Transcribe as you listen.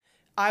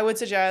I would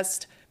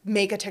suggest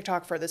make a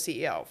TikTok for the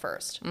CEO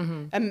first,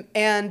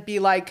 and be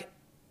like,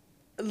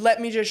 let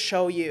me just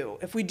show you.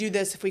 If we do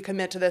this, if we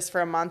commit to this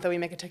for a month and we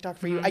make a TikTok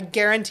for you, I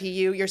guarantee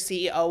you your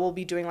CEO will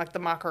be doing like the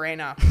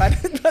Macarena by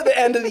the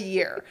end of the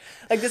year.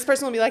 Like this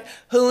person will be like,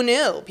 who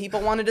knew?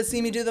 People wanted to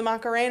see me do the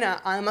Macarena.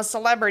 I'm a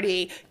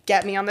celebrity.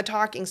 Get me on the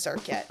talking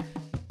circuit.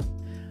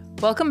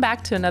 Welcome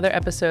back to another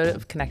episode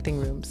of Connecting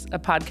Rooms, a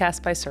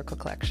podcast by Circle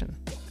Collection.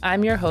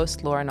 I'm your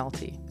host, Laura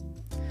Nolte.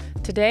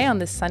 Today, on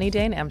this sunny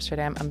day in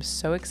Amsterdam, I'm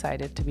so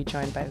excited to be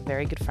joined by a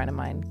very good friend of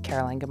mine,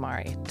 Caroline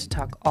Gaimari, to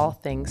talk all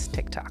things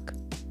TikTok.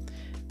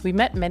 We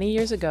met many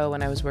years ago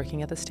when I was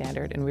working at The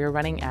Standard and we were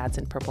running ads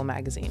in Purple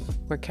magazine,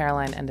 where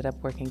Caroline ended up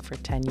working for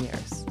 10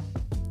 years.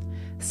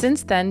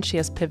 Since then, she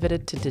has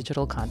pivoted to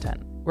digital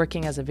content,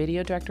 working as a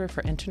video director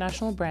for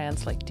international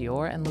brands like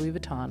Dior and Louis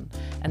Vuitton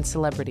and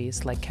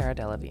celebrities like Cara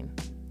Delevingne.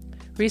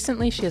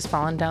 Recently, she has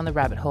fallen down the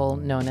rabbit hole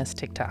known as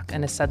TikTok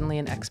and is suddenly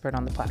an expert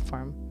on the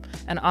platform.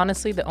 And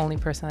honestly, the only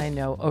person I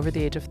know over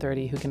the age of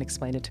 30 who can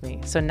explain it to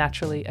me. So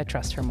naturally, I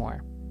trust her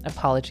more.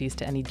 Apologies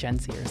to any Gen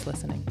Zers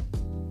listening.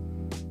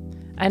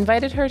 I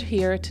invited her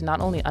here to not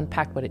only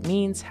unpack what it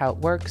means, how it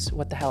works,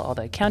 what the hell all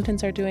the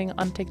accountants are doing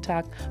on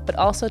TikTok, but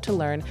also to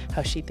learn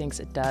how she thinks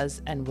it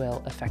does and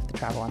will affect the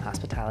travel and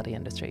hospitality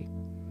industry.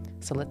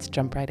 So let's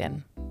jump right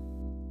in.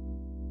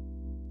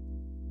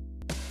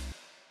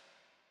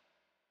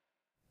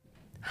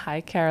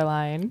 Hi,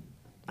 Caroline.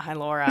 Hi,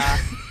 Laura.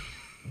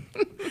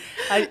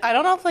 I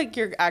don't know if like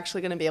you're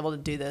actually going to be able to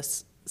do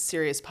this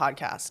serious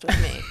podcast with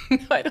me.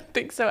 No, I don't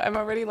think so. I'm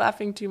already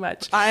laughing too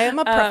much. I am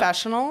a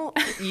professional.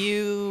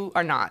 You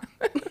are not.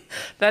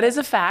 That is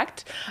a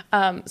fact.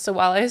 So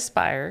while I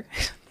aspire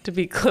to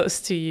be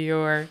close to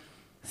your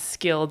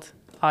skilled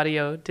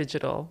audio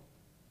digital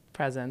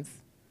presence,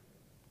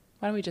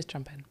 why don't we just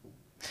jump in?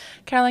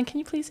 Caroline, can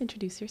you please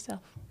introduce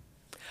yourself?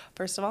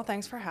 First of all,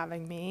 thanks for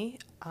having me.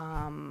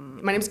 My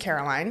name is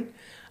Caroline.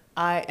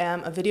 I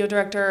am a video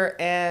director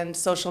and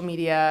social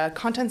media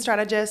content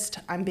strategist.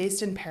 I'm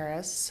based in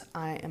Paris.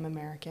 I am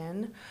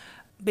American.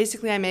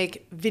 Basically, I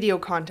make video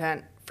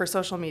content for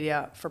social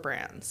media for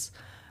brands.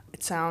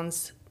 It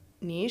sounds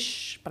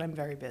niche, but I'm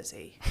very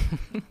busy.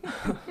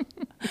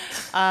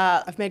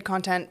 I've made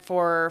content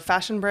for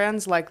fashion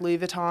brands like Louis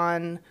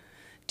Vuitton,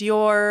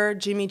 Dior,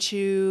 Jimmy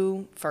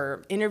Choo,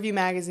 for Interview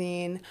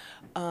Magazine.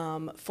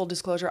 Full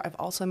disclosure, I've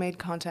also made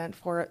content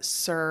for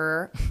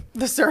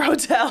the Sur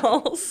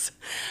hotels.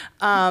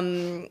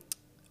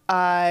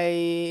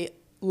 I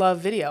love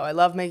video. I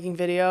love making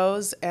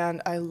videos,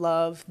 and I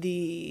love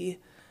the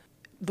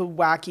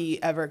wacky,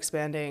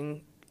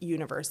 ever-expanding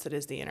universe that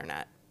is the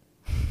internet.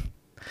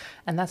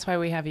 And that's why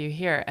we have you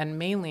here, and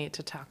mainly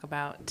to talk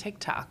about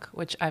TikTok,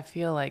 which I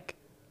feel like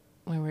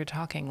when we were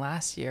talking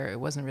last year, it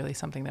wasn't really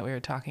something that we were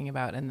talking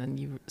about. And then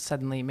you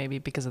suddenly, maybe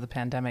because of the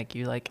pandemic,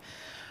 you like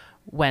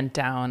went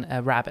down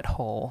a rabbit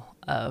hole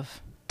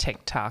of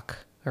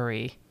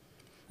TikTok-ery.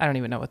 I don't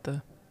even know what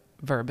the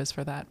verb is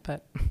for that,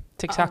 but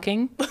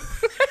TikToking?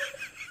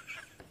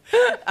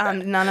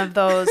 None of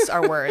those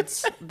are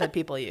words that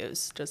people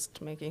use,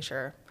 just making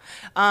sure.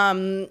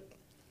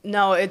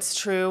 No, it's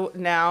true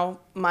now.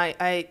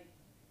 My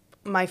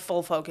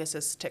full focus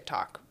is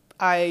TikTok.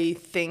 I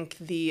think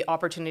the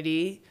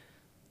opportunity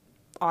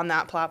on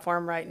that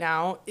platform right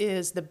now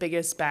is the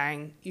biggest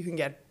bang you can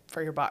get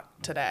for your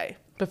buck today.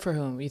 But for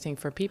whom? You think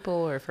for people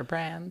or for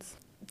brands?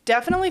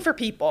 Definitely for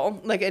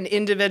people, like an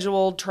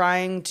individual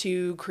trying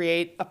to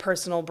create a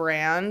personal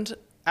brand.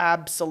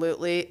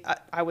 Absolutely.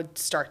 I would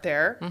start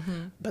there.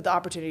 Mm-hmm. But the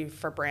opportunity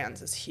for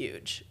brands is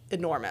huge,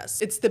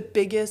 enormous. It's the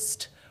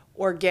biggest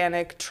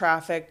organic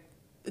traffic.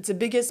 It's the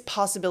biggest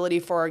possibility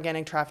for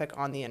organic traffic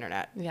on the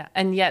internet. Yeah.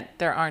 And yet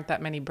there aren't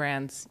that many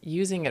brands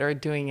using it or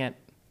doing it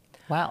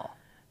well.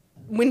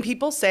 When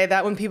people say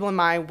that, when people in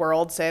my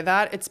world say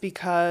that, it's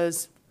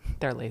because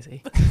they're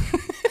lazy.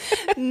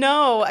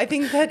 No, I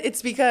think that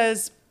it's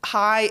because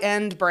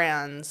high-end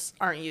brands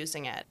aren't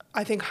using it.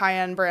 I think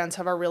high-end brands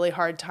have a really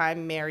hard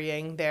time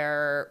marrying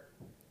their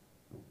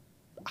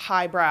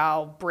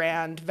highbrow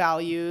brand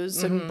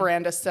values and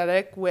brand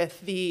aesthetic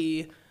with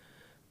the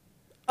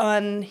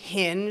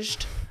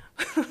unhinged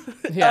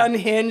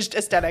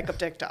aesthetic of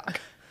TikTok.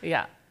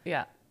 Yeah.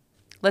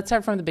 Let's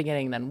start from the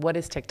beginning then. What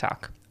is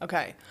TikTok?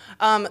 Okay.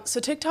 So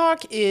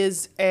TikTok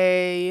is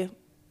a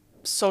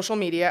social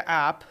media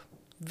app,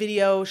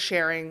 video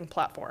sharing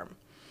platform.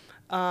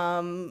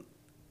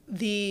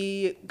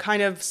 The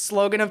kind of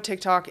slogan of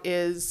TikTok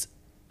is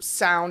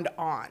sound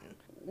on,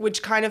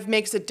 which kind of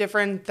makes it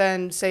different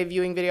than, say,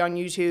 viewing video on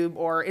YouTube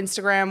or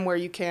Instagram, where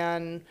you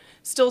can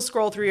still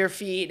scroll through your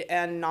feed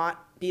and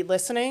not be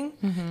listening.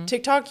 Mm-hmm.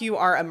 TikTok, you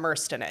are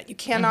immersed in it. You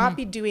cannot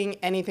be doing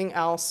anything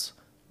else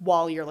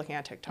while you're looking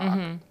at TikTok.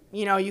 Mm-hmm.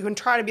 You know, you can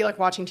try to be like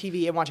watching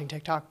TV and watching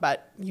TikTok,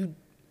 but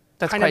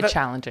that's quite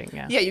challenging.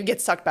 Yeah, you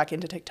get sucked back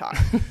into TikTok.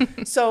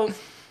 So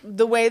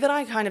the way that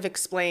I kind of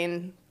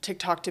explain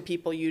TikTok to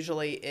people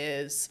usually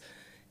is,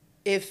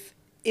 if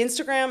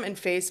Instagram and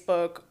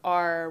Facebook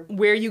are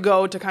where you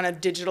go to kind of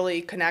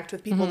digitally connect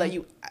with people that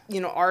you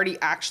know already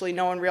actually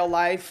know in real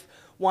life,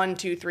 1,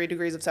 2, 3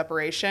 degrees of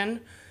separation,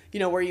 you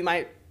know, where you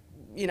might,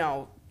 you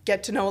know,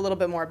 get to know a little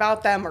bit more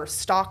about them or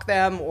stalk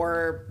them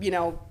or, you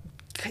know,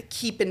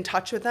 keep in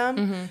touch with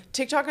them.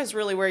 TikTok is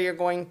really where you're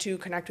going to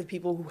connect with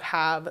people who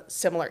have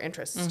similar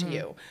interests to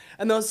you.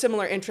 And those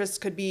similar interests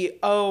could be,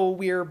 oh,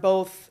 we're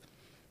both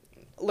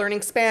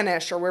learning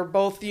Spanish, or we're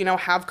both, you know,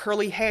 have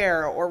curly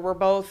hair, or we're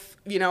both,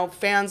 you know,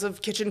 fans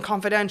of Kitchen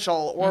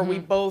Confidential, or we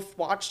both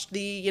watched the,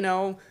 you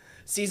know,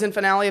 season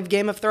finale of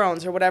Game of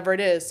Thrones, or whatever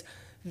it is.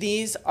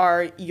 These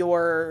are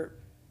your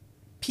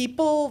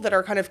people that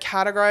are kind of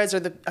categorized,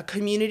 or a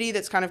community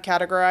that's kind of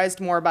categorized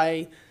more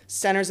by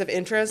centers of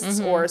interests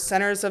or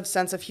centers of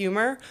sense of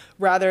humor,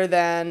 rather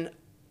than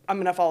I'm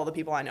going to follow the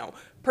people I know.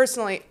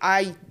 Personally,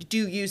 I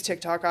do use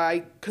TikTok.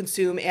 I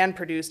consume and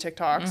produce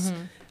TikToks.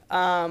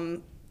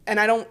 And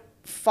I don't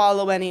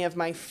follow any of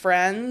my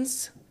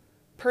friends,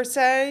 per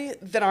se,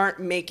 that aren't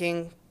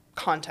making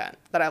content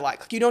that I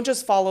like. Like, you don't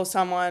just follow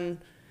someone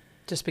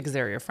just because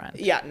they're your friend.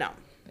 Yeah, no.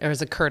 Or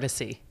as a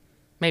courtesy.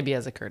 Maybe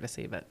as a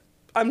courtesy, but...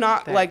 I'm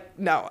not like,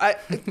 no.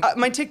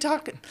 My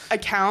TikTok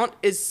account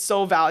is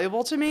so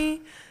valuable to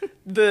me.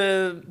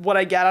 What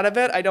I get out of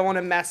it, I don't want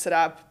to mess it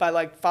up by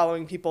like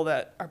following people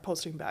that are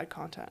posting bad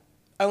content.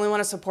 I only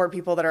want to support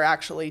people that are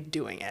actually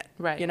doing it.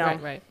 Right, you know?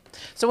 right.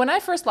 So when I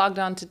first logged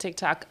on to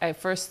TikTok, I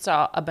first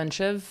saw a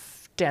bunch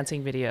of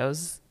dancing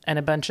videos and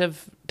a bunch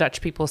of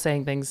Dutch people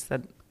saying things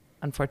that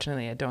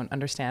unfortunately I don't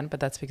understand,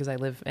 but that's because I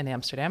live in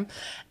Amsterdam.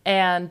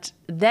 And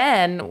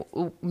then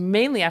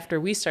mainly after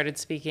we started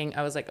speaking,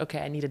 I was like, okay,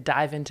 I need to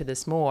dive into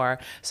this more.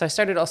 So I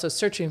started also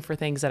searching for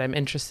things that I'm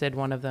interested.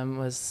 One of them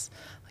was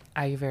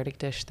Ayurvedic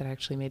dish that I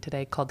actually made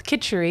today called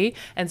khichdi.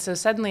 And so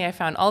suddenly I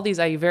found all these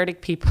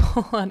Ayurvedic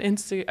people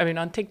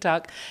on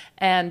TikTok.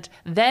 And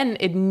then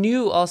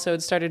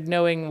it started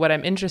knowing what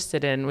I'm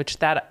interested in, which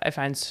that I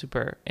find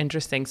super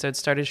interesting. So it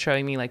started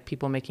showing me like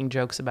people making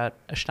jokes about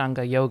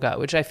Ashtanga yoga,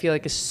 which I feel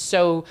like is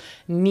so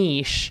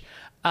niche.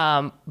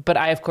 But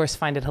I, of course,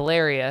 find it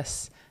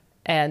hilarious.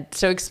 And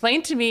so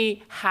explain to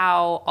me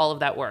how all of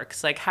that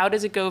works. Like, how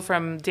does it go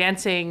from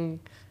dancing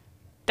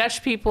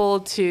Dutch people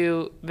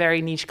to very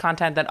niche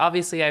content that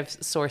obviously I've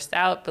sourced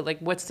out, but like,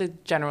 what's the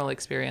general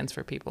experience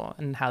for people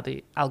and how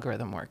the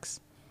algorithm works?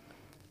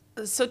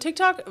 So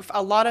TikTok,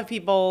 a lot of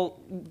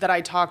people that I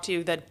talk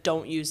to that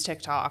don't use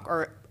TikTok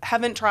or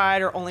haven't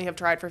tried or only have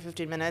tried for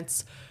 15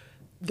 minutes,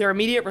 their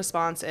immediate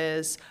response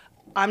is,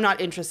 I'm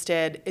not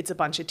interested. It's a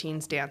bunch of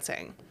teens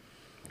dancing.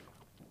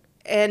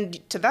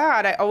 And to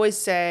that, I always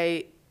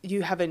say,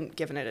 you haven't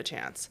given it a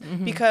chance.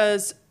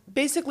 Because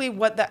basically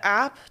what the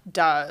app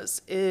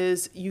does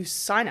is you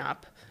sign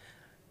up,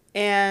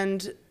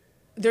 and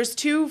there's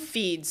 2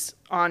 feeds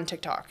on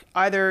TikTok.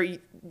 Either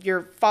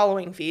your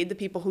following feed, the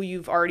people who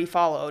you've already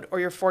followed, or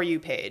your For You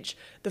page.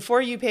 The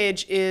For You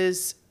page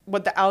is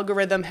what the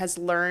algorithm has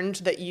learned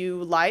that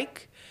you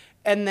like,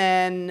 and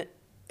then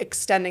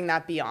extending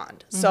that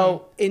beyond.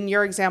 So in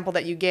your example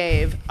that you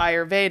gave,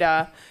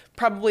 Ayurveda,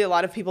 probably a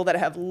lot of people that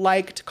have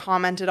liked,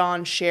 commented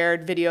on,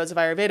 shared videos of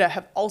Ayurveda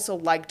have also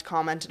liked,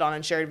 commented on,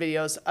 and shared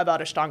videos about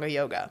Ashtanga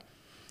yoga.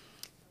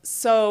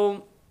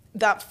 So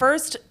that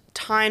first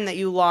time that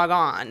you log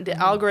on, the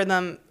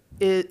algorithm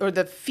or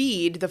the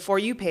feed, the For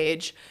You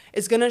page,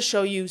 is going to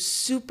show you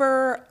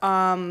super,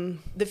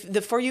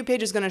 the For You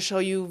page is going to show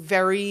you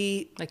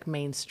very... like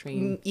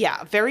mainstream.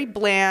 Yeah, very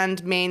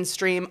bland,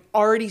 mainstream,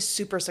 already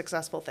super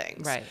successful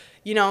things. Right.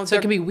 You know, so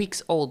it can be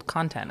weeks old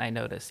content, I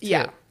noticed, too.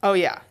 Yeah. Oh,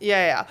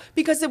 yeah.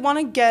 Because they want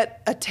to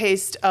get a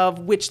taste of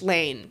which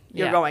lane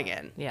you're going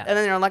in. Yeah. And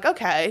then they're like,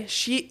 okay,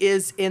 she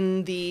is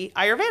in the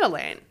Ayurveda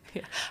lane.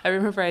 Yeah. I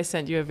remember I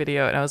sent you a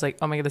video and I was like,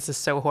 oh my God, this is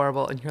so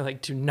horrible. And you're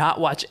like, do not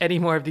watch any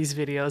more of these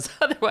videos.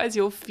 Otherwise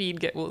your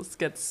feed will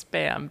get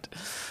spammed.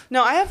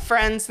 No, I have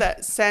friends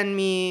that send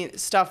me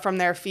stuff from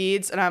their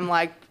feeds and I'm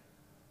like,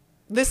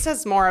 this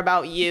says more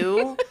about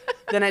you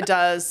than it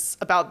does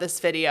about this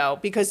video,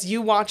 because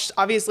you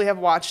obviously have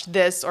watched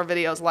this or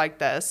videos like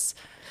this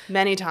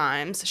many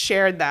times,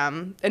 shared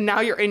them, and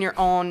now you're in your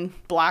own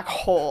black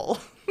hole.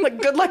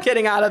 Like, good luck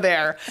getting out of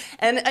there.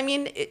 And I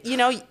mean, you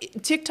know,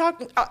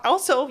 TikTok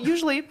also,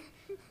 usually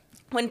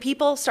when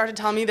people start to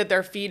tell me that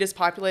their feed is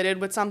populated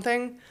with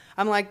something,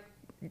 I'm like,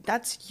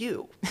 that's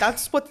you.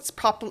 That's what's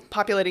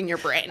populating your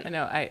brain. I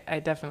know. I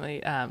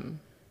definitely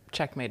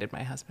checkmated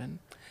my husband,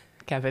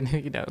 Kevin,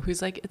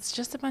 who's like, it's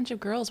just a bunch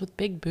of girls with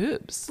big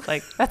boobs.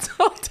 Like, that's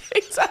all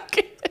TikTok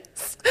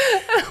is.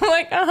 And I'm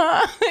like,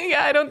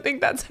 yeah, I don't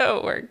think that's how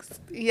it works.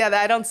 Yeah,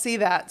 I don't see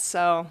that.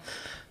 So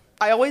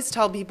I always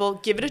tell people,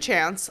 give it a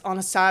chance on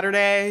a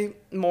Saturday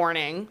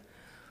morning,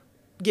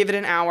 give it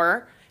an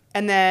hour,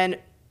 and then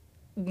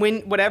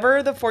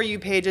whatever the For You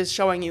page is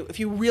showing you, if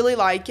you really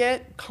like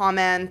it,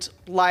 comment,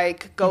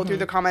 go through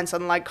the comments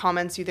and like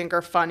comments you think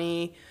are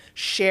funny,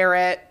 share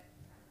it.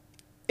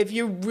 If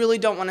you really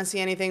don't want to see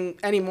anything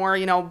anymore,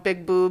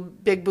 big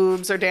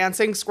boobs or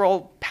dancing,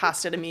 scroll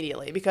past it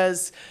immediately.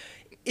 Because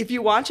if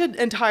you watch an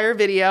entire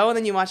video and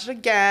then you watch it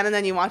again and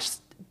then you watch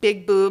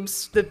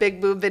the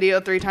big boob video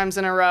 3 times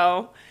in a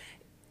row,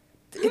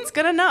 It's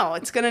going to know.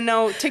 It's going to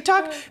know.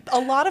 TikTok, a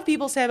lot of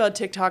people say about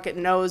TikTok, it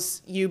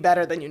knows you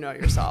better than you know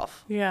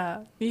yourself.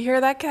 Yeah. You hear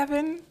that,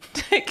 Kevin?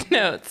 Take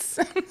notes.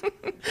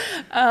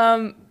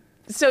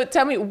 So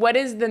tell me, what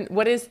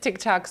is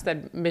TikTok's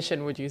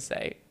mission, would you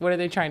say? What are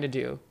they trying to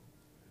do?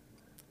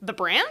 The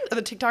brand?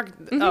 The TikTok?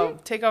 Oh,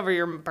 take over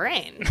your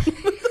brain.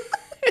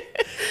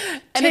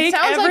 And it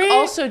sounds like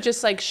also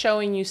just like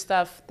showing you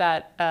stuff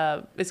that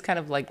is kind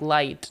of like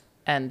light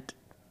and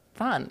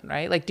fun,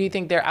 right? Like, do you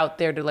think they're out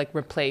there to like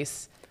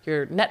replace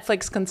your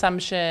Netflix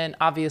consumption,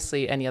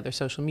 obviously any other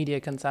social media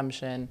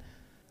consumption?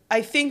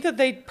 I think that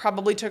they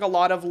probably took a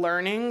lot of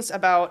learnings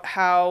about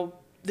how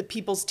the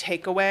people's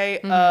takeaway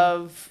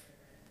of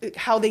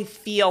how they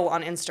feel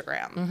on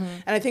Instagram.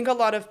 And I think a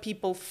lot of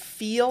people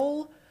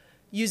feel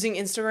using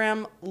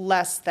Instagram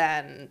less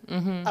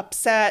than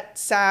upset,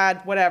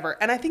 sad, whatever.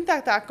 And I think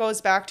that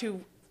goes back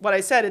to what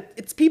I said.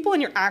 It's people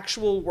in your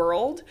actual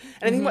world.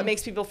 And I think what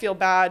makes people feel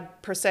bad,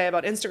 per se,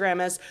 about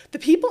Instagram is the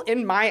people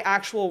in my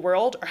actual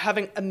world are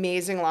having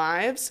amazing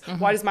lives.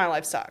 Why does my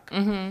life suck?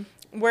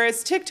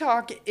 Whereas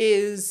TikTok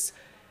is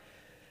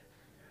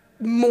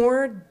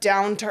more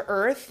down to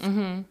earth,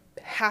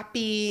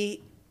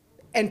 happy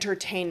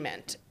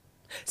entertainment.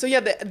 So yeah,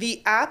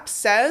 the app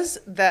says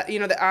that,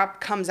 the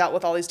app comes out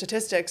with all these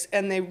statistics,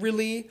 and they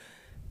really,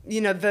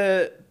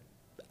 a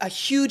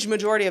huge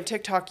majority of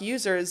TikTok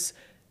users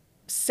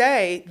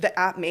say the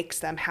app makes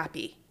them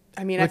happy.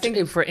 I mean, Which, I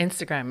think for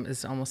Instagram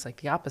is almost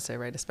like the opposite,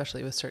 right?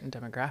 Especially with certain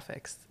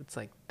demographics. It's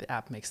like the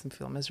app makes them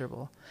feel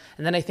miserable.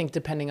 And then I think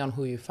depending on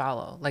who you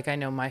follow, like I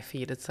know my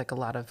feed, it's like a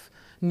lot of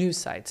news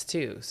sites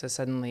too. So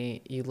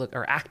suddenly you look,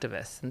 or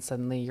activists, and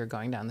suddenly you're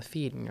going down the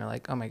feed and you're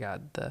like, oh my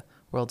God, the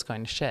world's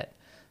going to shit.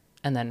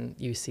 And then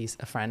you see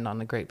a friend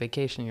on a great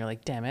vacation. You're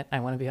like, damn it,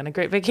 I want to be on a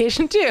great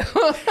vacation too.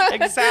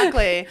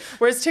 Exactly.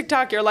 Whereas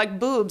TikTok, you're like,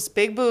 boobs,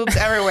 big boobs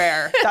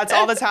everywhere. That's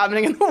all that's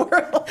happening in the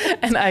world.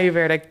 And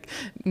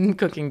Ayurvedic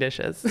cooking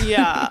dishes.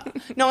 Yeah.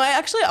 No,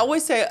 I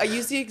always say, I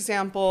use the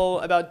example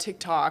about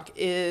TikTok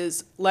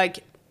is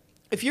like,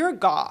 if you're a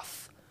goth,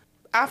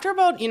 after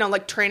about,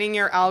 like training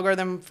your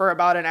algorithm for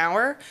about an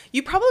hour,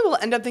 you probably will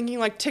end up thinking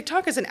like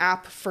TikTok is an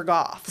app for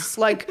goths.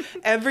 Like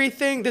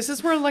everything, this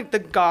is where like the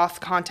goth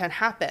content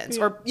happens.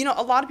 Yeah. Or,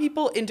 a lot of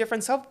people in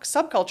different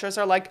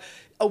subcultures are like,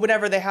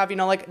 whatever they have,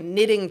 like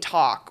knitting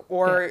talk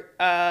or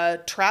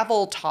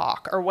travel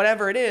talk or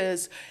whatever it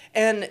is.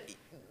 And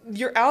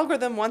your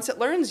algorithm, once it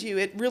learns you,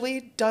 it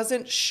really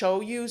doesn't show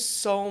you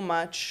so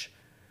much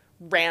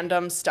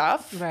random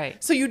stuff.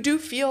 Right. So you do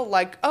feel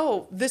like,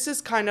 oh, this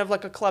is kind of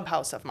like a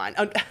clubhouse of mine.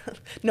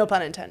 No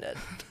pun intended.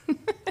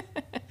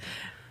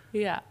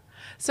 Yeah.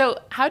 So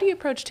how do you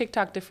approach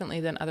TikTok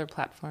differently than other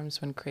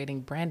platforms when creating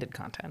branded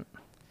content?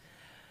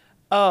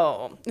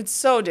 Oh, it's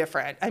so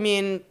different. I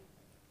mean,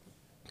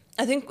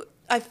 I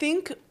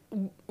think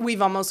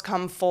we've almost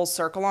come full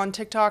circle on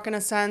TikTok in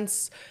a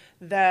sense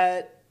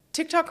that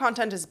TikTok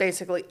content is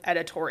basically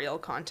editorial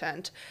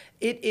content.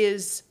 It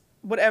is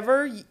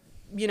whatever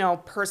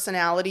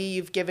personality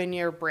you've given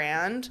your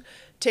brand.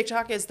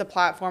 TikTok is the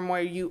platform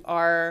where you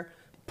are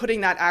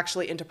putting that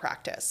actually into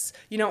practice.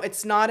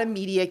 It's not a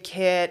media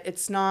kit.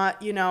 It's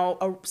not,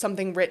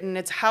 something written.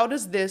 It's how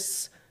does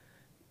this,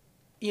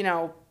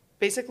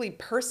 basically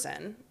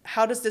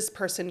how does this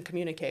person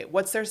communicate?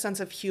 What's their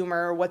sense of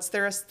humor? What's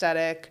their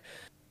aesthetic?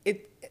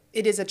 It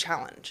is a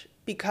challenge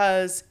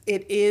because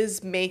it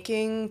is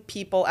making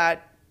people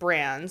at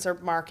brands or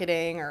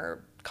marketing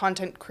or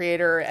content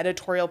creator,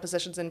 editorial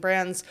positions in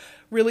brands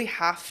really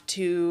have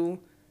to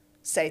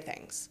say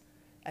things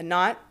and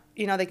not,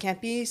 they can't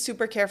be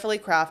super carefully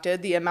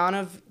crafted. The amount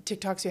of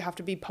TikToks you have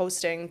to be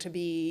posting to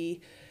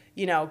be,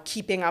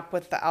 keeping up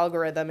with the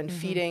algorithm and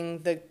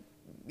feeding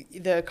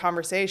the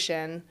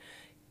conversation,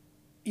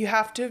 you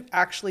have to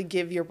actually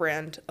give your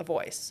brand a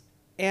voice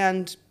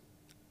and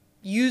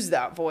use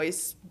that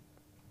voice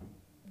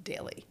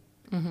daily.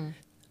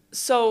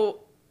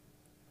 So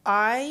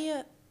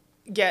I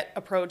get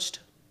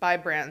approached by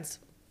brands,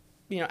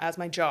 as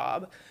my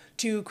job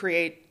to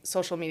create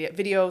social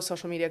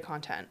media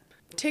content.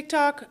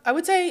 TikTok, I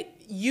would say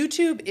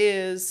YouTube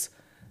is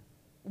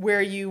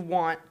where you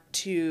want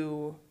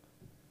to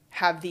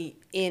have the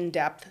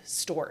in-depth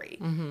story.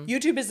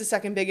 YouTube is the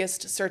second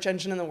biggest search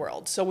engine in the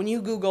world. So when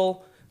you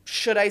Google,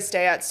 should I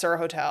stay at Sur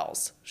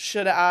Hotels?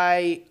 Should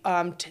I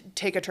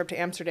take a trip to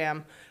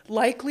Amsterdam?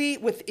 Likely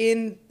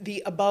within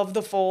the above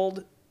the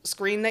fold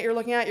screen that you're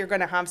looking at, you're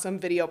going to have some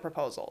video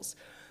proposals.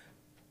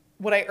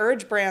 What I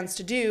urge brands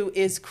to do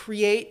is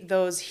create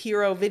those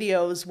hero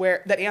videos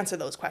that answer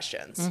those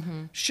questions.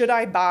 Should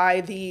I buy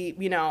the,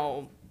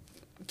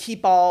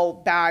 keep all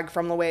bag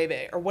from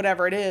Loewe or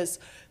whatever it is,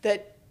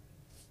 that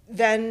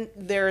then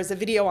there is a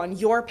video on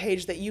your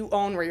page that you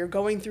own where you're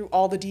going through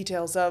all the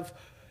details of,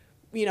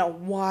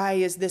 why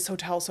is this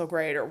hotel so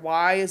great or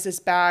why is this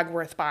bag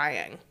worth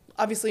buying?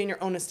 Obviously in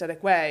your own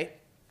aesthetic way.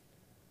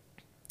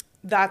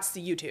 That's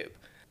the YouTube.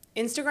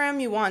 Instagram,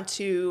 you want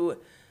to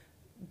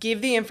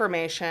give the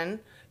information.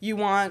 You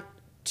want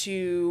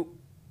to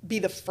be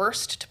the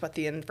first to put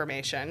the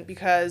information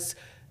because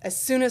As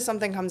soon as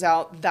something comes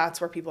out, that's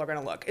where people are going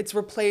to look. It's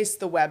replaced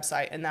the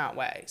website in that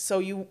way.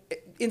 So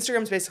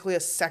Instagram's basically a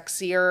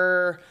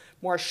sexier,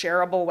 more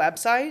shareable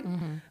website.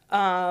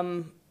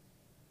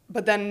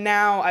 But then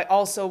now I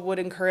also would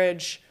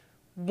encourage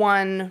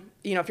one,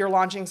 if you're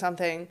launching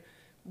something,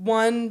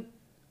 one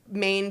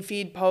main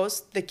feed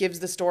post that gives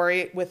the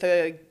story with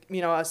a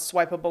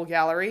swipeable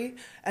gallery.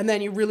 And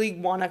then you really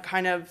want to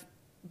kind of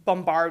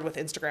bombard with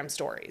Instagram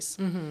stories.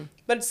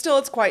 But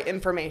it's quite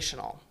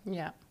informational.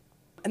 Yeah.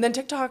 And then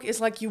TikTok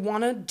is like the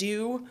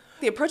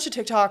approach to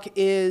TikTok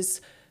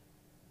is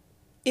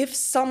if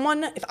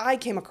I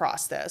came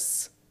across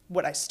this,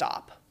 would I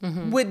stop?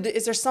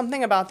 Is there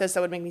something about this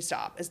that would make me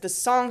stop? Is the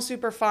song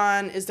super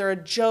fun? Is there a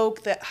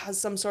joke that has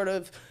some sort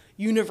of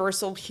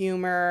universal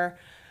humor?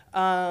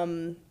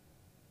 TikTok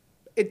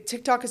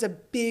is a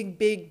big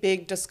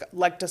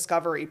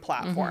discovery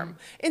platform.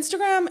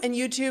 Instagram and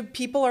YouTube,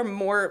 people are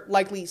more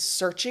likely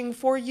searching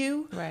for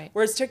you. Right.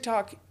 Whereas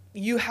TikTok,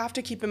 you have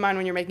to keep in mind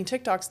when you're making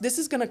TikToks, this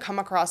is going to come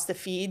across the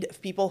feed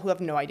of people who have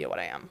no idea what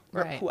I am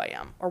or who I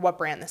am or what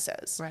brand this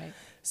is. Right.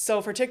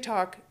 So for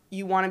TikTok,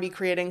 you want to be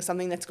creating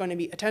something that's going to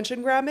be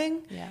attention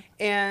grabbing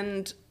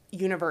and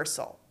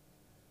universal.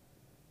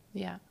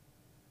 Yeah.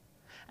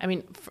 I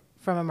mean,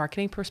 from a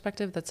marketing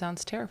perspective, that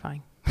sounds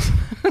terrifying.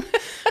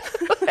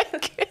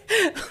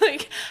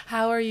 Like,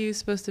 how are you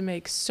supposed to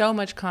make so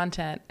much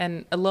content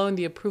and alone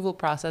the approval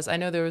process? I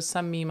know there was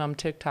some meme on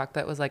TikTok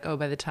that was like, oh,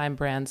 by the time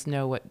brands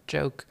know what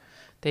joke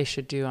they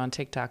should do on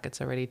TikTok, it's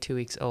already 2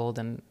 weeks old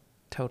and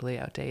totally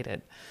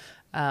outdated.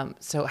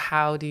 So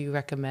how do you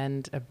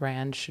recommend a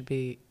brand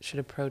should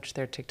approach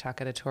their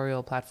TikTok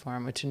editorial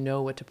platform or to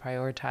know what to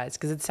prioritize?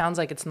 Because it sounds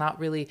like it's not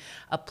really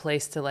a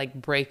place to like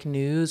break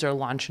news or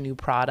launch a new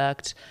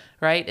product,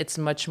 right? It's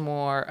much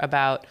more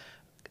about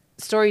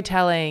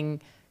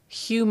storytelling,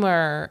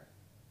 humor,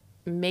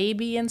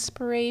 maybe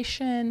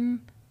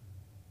inspiration,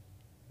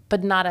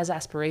 but not as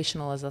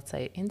aspirational as, let's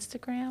say,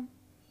 Instagram.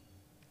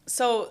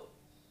 So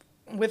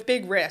with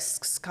big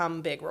risks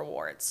come big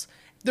rewards.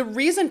 The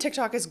reason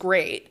TikTok is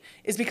great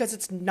is because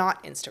it's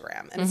not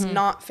Instagram and it's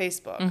not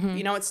Facebook.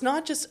 It's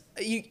not just,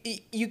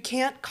 you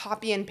can't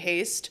copy and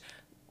paste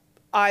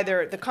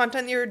either the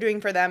content that you're doing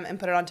for them and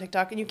put it on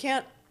TikTok, and you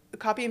can't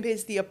copy and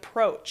paste the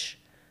approach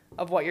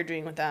of what you're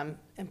doing with them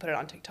and put it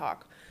on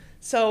TikTok.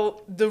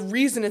 So the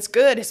reason it's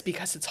good is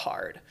because it's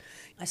hard.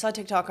 I saw a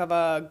TikTok of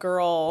a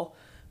girl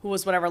who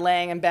was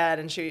laying in bed,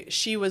 and she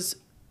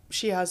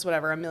has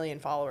 1 million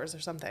followers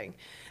or something.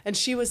 And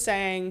she was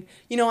saying,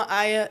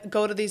 I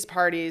go to these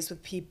parties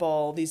with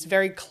people, these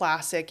very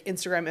classic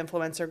Instagram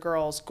influencer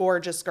girls,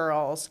 gorgeous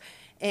girls.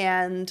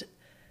 And,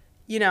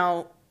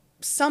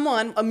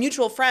 a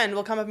mutual friend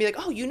will come up and be like,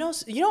 oh,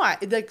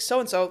 like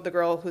so-and-so, the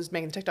girl who's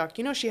making the TikTok,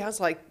 she has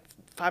like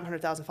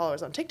 500,000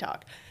 followers on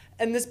TikTok.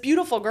 And this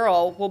beautiful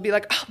girl will be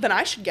like, oh, then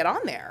I should get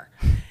on there.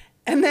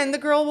 And then the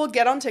girl will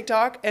get on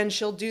TikTok and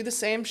she'll do the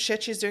same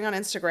shit she's doing on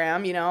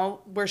Instagram,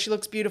 where she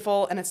looks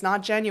beautiful and it's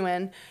not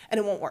genuine and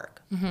it won't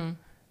work.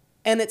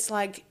 And it's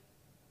like,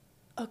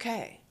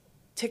 okay,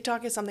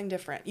 TikTok is something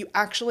different. You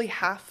actually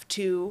have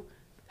to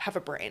have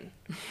a brain.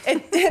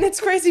 And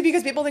it's crazy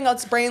because people think, oh,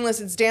 it's brainless,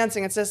 it's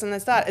dancing, it's this and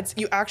it's that.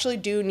 You actually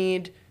do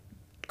need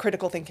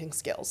critical thinking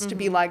skills to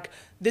be like,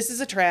 this is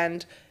a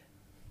trend.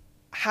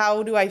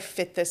 How do I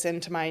fit this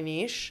into my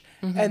niche?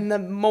 And the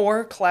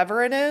more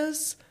clever it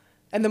is,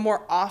 and the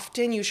more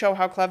often you show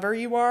how clever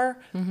you are,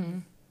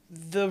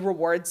 the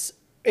rewards,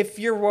 if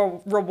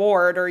your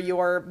reward or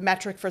your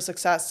metric for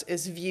success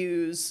is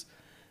views,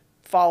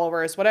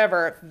 followers,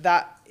 whatever,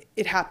 that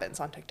it happens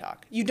on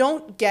TikTok. You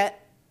don't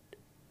get,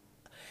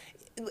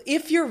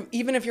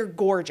 even if you're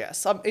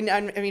gorgeous, I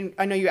mean,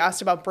 I know you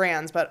asked about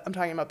brands, but I'm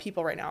talking about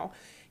people right now.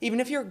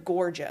 Even if you're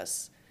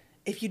gorgeous,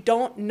 if you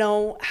don't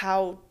know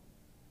how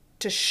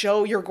to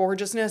show your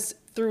gorgeousness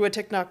through a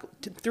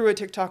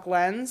TikTok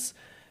lens,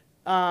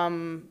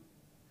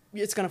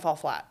 it's going to fall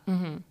flat.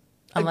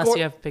 Unless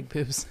you have big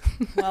boobs.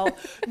 Well,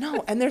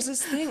 no. And there's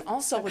this thing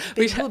also with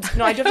big boobs.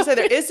 No, I do have to say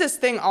there is this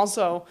thing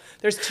also.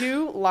 There's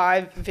 2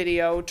 live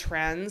video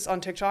trends on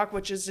TikTok,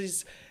 which is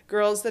these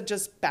girls that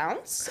just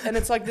bounce. And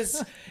it's like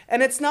this,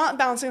 and it's not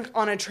bouncing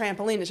on a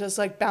trampoline. It's just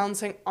like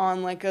bouncing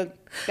on like a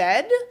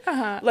bed,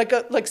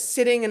 like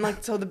sitting and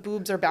like, so the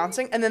boobs are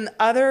bouncing. And then the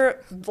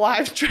other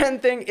live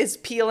trend thing is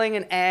peeling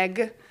an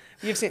egg.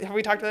 Have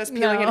we talked about this?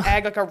 Peeling an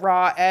egg, like a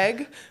raw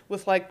egg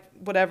with like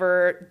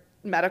whatever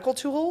medical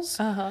tools.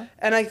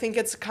 And I think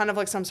it's kind of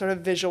like some sort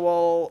of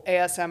visual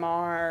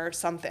ASMR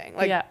something,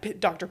 like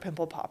Dr.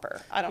 Pimple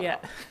Popper. I don't know.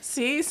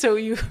 See, so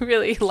you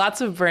really,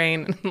 lots of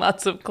brain,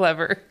 lots of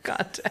clever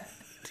content.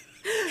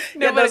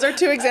 Those are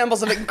 2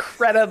 examples of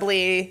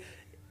incredibly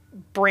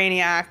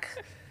brainiac,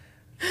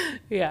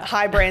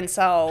 high brain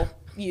cell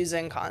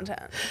using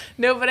content.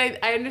 No, but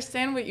I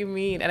understand what you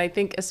mean. And I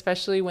think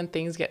especially when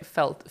things get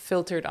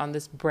filtered on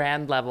this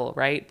brand level,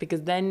 right?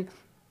 Because then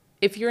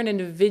if you're an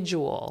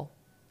individual,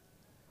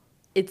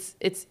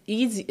 it's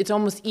easy. It's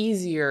almost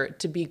easier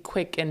to be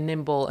quick and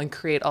nimble and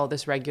create all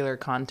this regular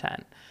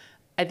content.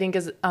 I think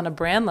as on a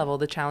brand level,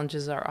 the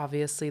challenges are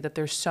obviously that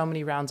there's so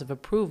many rounds of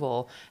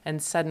approval,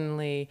 and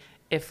suddenly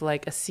if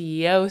like a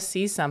CEO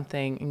sees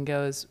something and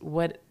goes,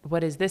 what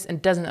is this?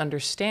 And doesn't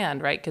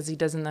understand, right? Because he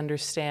doesn't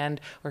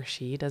understand, or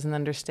she doesn't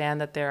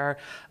understand that there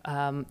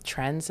are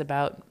trends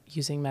about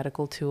using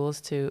medical tools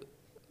to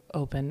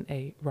open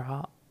a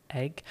raw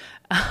egg.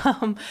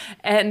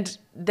 And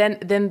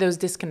then those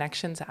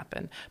disconnections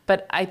happen.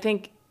 But I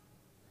think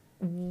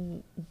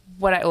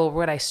what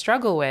I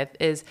struggle with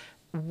is,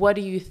 what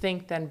do you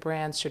think then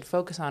brands should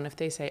focus on if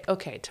they say,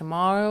 okay,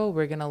 tomorrow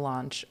we're going to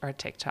launch our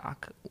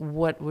TikTok?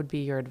 What would be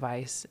your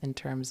advice in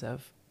terms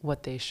of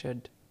what they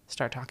should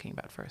start talking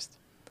about first?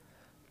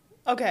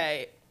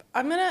 Okay,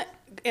 I'm going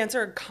to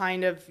answer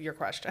kind of your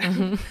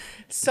question.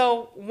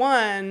 So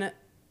one,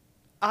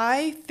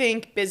 I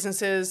think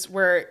businesses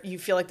where you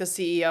feel like the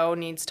CEO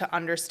needs to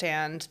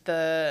understand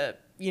the,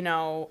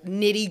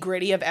 nitty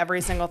gritty of every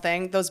single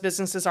thing, those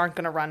businesses aren't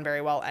going to run very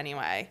well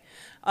anyway.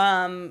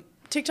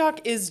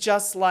 TikTok is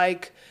just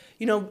like,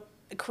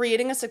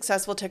 creating a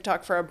successful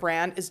TikTok for a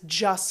brand is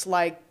just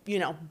like,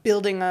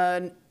 building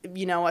a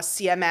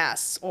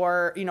CMS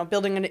or,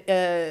 building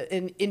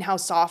an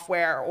in-house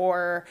software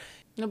or.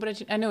 No,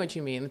 but I know what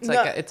you mean.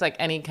 It's like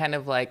any kind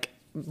of like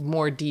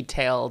more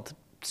detailed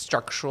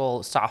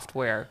structural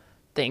software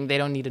thing. They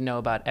don't need to know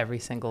about every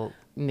single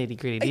nitty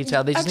gritty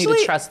detail. They just need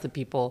to trust the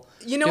people.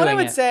 You know what I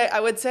would say? I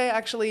would say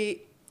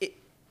actually,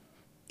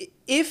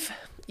 if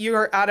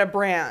you're at a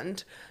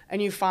brand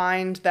and you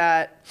find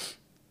that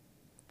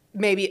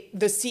maybe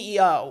the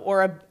CEO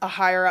or a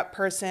higher up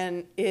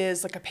person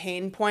is like a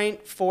pain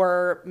point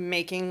for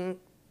making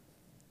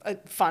a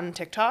fun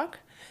TikTok,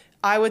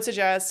 I would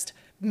suggest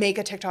make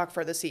a TikTok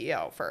for the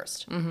CEO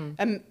first.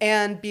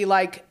 And be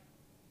like,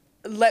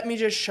 let me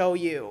just show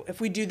you.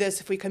 If we do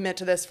this, if we commit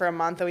to this for a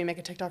month and we make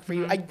a TikTok for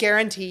you, I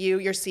guarantee you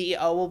your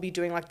CEO will be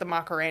doing like the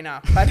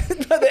Macarena by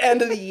the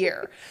end of the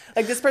year.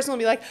 Like this person will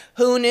be like,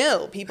 who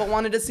knew? People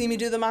wanted to see me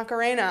do the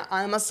Macarena.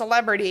 I'm a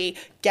celebrity.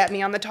 Get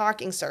me on the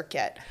talking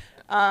circuit.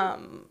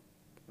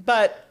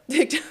 But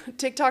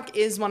TikTok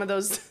is one of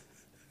those...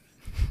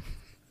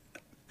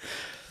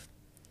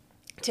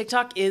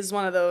 TikTok is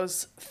one of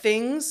those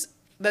things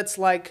that's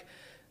like,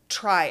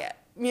 try it.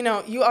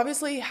 You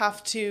obviously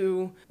have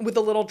to, with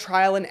a little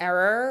trial and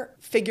error,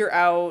 figure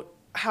out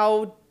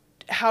how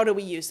do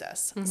we use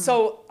this.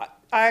 So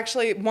I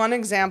actually, one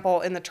example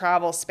in the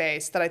travel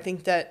space that I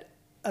think that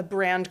a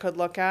brand could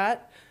look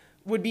at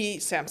would be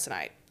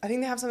Samsonite. I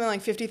think they have something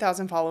like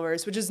 50,000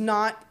 followers, which is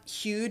not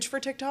huge for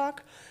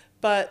TikTok,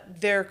 but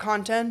their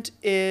content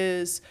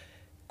is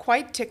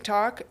quite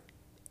TikTok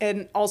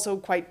and also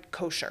quite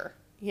kosher.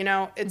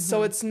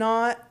 So it's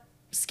not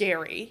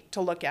scary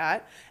to look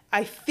at.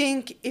 I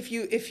think if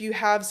you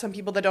have some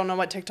people that don't know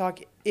what TikTok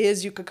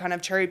is, you could kind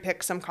of cherry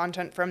pick some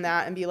content from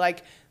that and be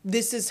like,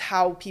 this is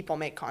how people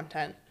make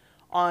content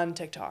on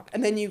TikTok.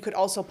 And then you could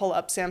also pull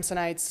up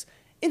Samsonite's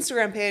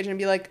Instagram page and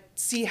be like,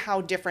 see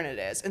how different it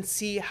is and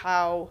see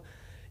how,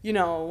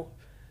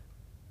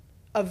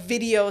 a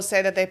video,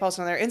 say that they post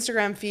on their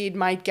Instagram feed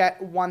might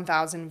get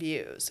 1,000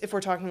 views if we're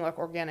talking like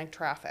organic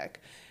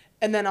traffic.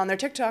 And then on their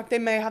TikTok, they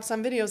may have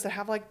some videos that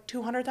have like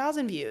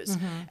 200,000 views.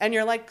 And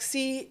you're like,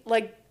 see,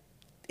 like,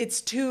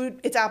 it's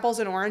apples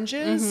and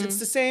oranges. It's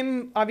the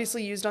same,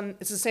 obviously it's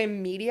the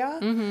same media,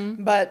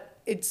 but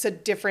it's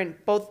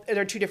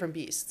they're two different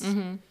beasts.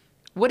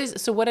 What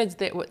is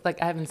I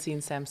haven't seen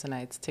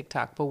Samsonite's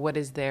TikTok, but what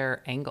is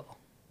their angle,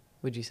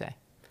 would you say?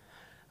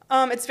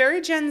 It's very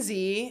Gen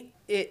Z.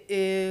 It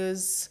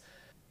is,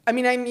 I'm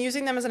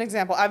using them as an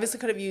example. I obviously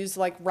could have used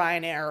like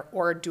Ryanair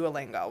or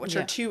Duolingo, which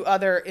are two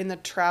other in the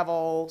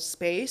travel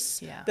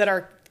space that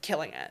are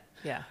killing it.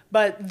 Yeah.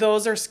 But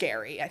those are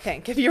scary, I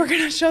think. If you were going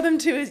to show them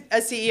to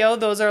a CEO,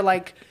 those are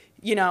like,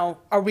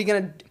 are we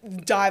going to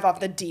dive off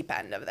the deep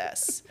end of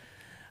this?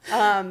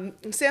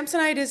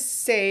 Samsonite is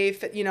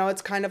safe.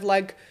 It's kind of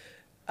like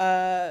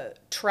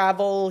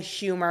travel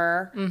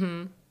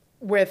humor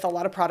with a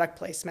lot of product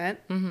placement.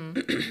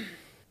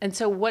 And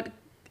so what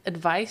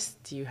advice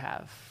do you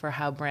have for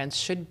how brands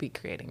should be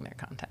creating their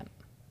content?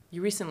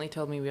 You recently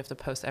told me we have to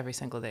post every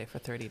single day for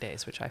 30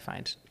 days, which I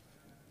find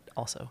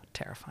also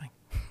terrifying.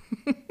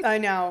 I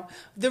know.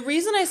 The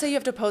reason I say you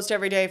have to post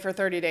every day for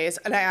 30 days,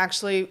 and I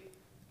actually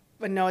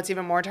know it's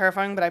even more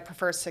terrifying, but I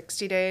prefer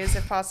 60 days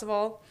if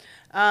possible,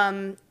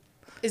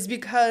 is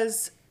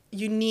because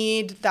you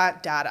need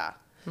that data.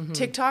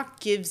 TikTok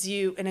gives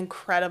you an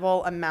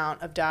incredible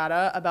amount of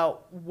data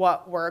about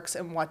what works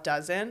and what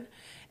doesn't.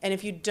 And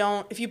if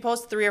you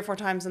post 3 or 4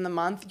 times in the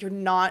month, you're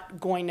not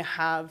going to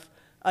have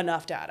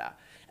enough data.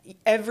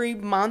 Every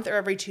month or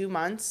every 2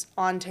 months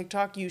on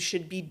TikTok, you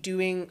should be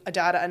doing a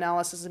data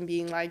analysis and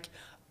being like,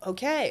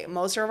 okay,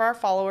 most of our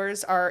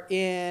followers are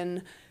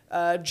in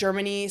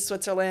Germany,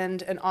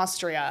 Switzerland, and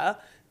Austria.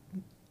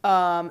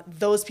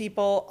 Those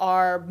people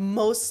are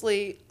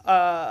mostly,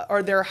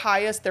 or their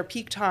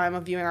peak time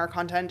of viewing our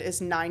content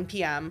is 9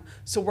 p.m.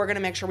 So we're going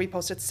to make sure we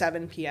post at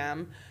 7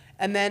 p.m.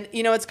 And then,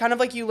 it's kind of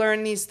like you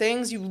learn these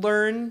things. You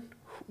learn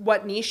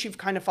what niche you've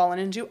kind of fallen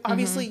into.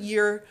 Obviously,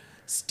 you're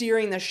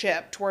steering the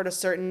ship toward a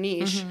certain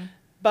niche.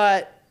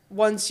 But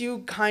once you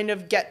kind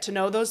of get to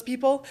know those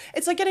people,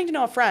 it's like getting to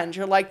know a friend.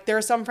 You're like, there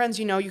are some friends,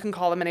 you can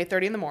call them at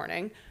 8:30 in the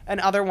morning, and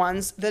other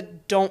ones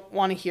that don't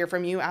want to hear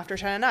from you after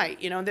 10 at night.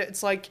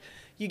 It's like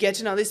you get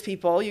to know these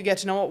people, you get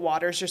to know what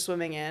waters you're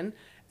swimming in,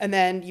 and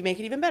then you make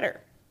it even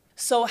better.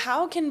 So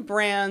how can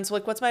brands,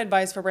 what's my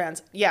advice for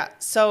brands? Yeah,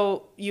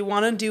 so you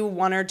want to do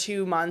 1 or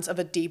 2 months of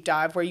a deep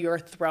dive where you're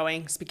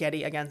throwing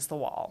spaghetti against the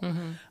wall.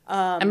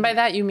 And by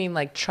that, you mean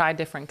like try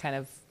different kind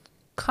of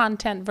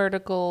content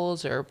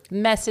verticals or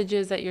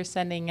messages that you're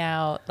sending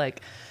out,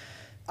 like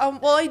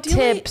well,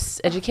 ideally,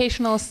 tips,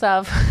 educational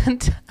stuff.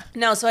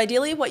 No, so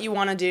ideally what you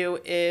want to do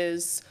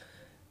is,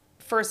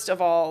 first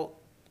of all,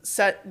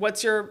 set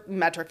what's your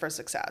metric for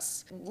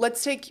success.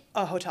 Let's take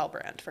a hotel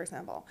brand, for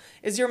example.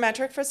 Is your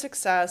metric for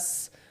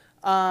success,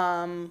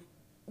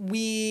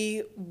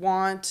 we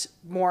want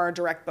more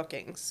direct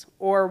bookings,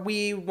 or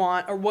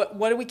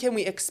what can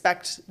we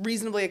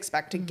reasonably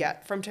expect to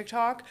get from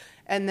TikTok?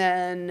 And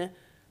then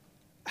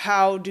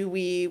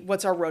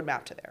what's our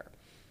roadmap to there?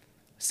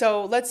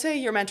 So let's say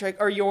your metric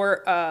or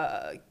your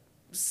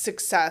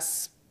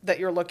success that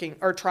you're looking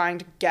or trying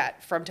to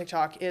get from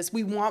TikTok is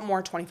we want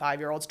more 25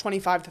 to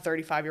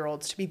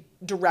 35-year-olds to be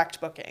direct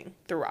booking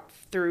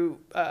through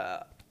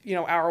our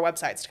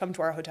websites to come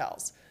to our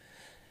hotels.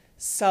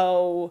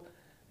 So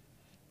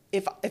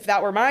if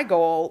that were my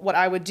goal, what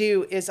I would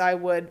do is I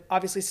would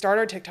obviously start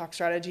our TikTok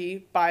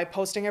strategy by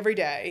posting every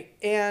day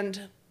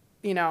and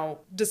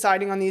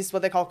deciding on these,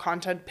 what they call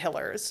content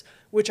pillars,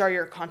 which are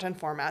your content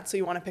formats. So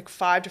you want to pick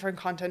 5 different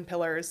content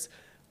pillars,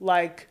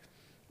 like,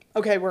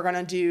 okay, we're going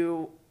to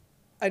do,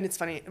 and it's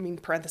funny,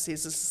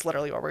 parentheses, this is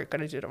literally what we're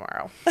going to do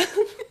tomorrow.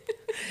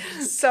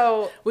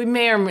 So we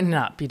may or may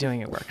not be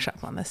doing a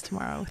workshop on this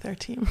tomorrow with our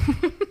team.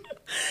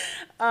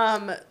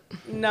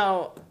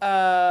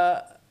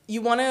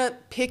 You want to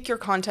pick your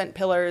content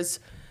pillars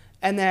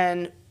and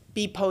then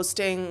be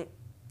posting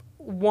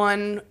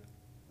 1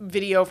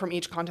 video from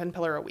each content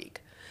pillar a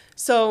week.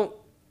 So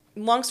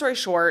long story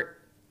short,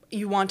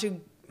 you want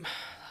to,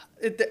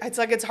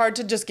 it's hard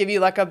to just give you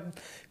like a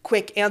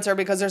quick answer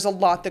because there's a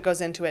lot that goes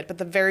into it. But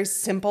the very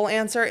simple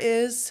answer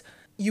is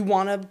you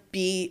want to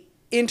be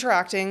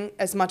interacting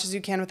as much as you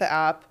can with the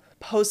app,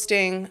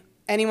 posting,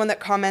 anyone that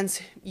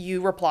comments,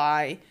 you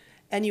reply,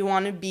 and you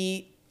want to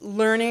be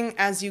learning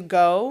as you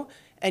go,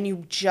 and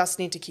you just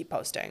need to keep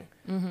posting.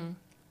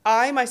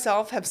 I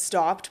myself have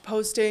stopped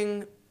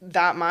posting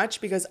that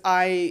much because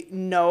I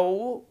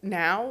know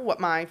now what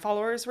my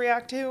followers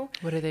react to.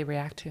 What do they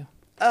react to?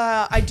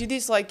 I do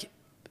these like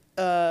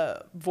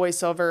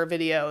voiceover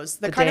videos.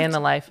 The day in the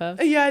life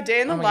of? Yeah, a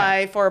day in the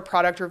life or a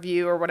product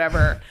review or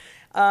whatever.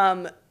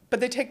 But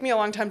they take me a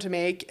long time to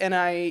make, and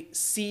I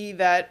see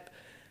that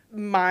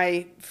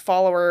my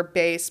follower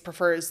base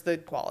prefers the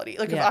quality.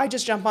 Like if I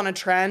just jump on a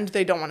trend,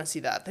 they don't want to see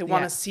that. They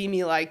want to see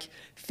me like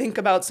think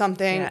about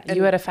something. Yeah.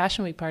 You had a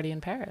fashion week party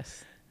in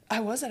Paris. I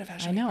was at a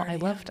fashion week party. I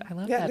loved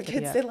yeah, that the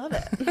video. kids, they love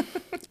it.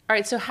 All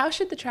right, so how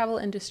should the travel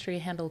industry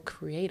handle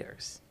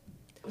creators?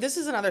 This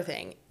is another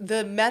thing.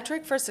 The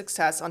metric for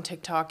success on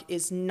TikTok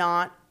is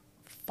not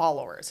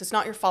followers. It's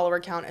not your follower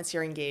count, it's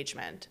your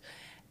engagement.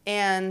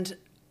 And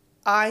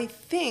I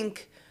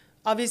think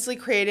obviously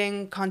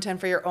creating content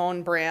for your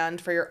own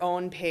brand, for your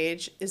own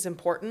page is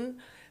important,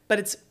 but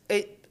it's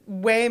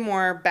way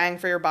more bang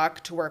for your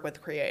buck to work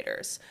with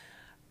creators.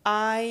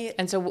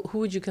 And so who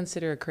would you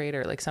consider a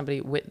creator? Like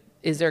somebody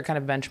is there a kind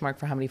of benchmark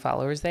for how many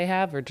followers they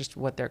have or just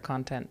what their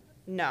content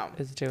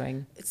is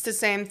doing? It's the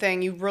same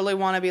thing. You really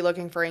want to be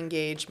looking for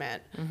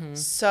engagement.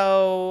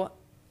 So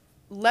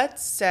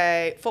let's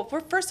say,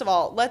 first of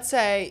all, let's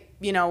say,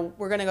 we're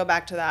going to go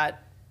back to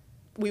that.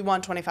 We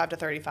want 25 to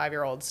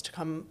 35-year-olds to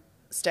come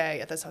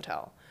stay at this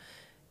hotel.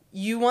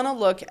 You want to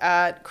look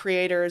at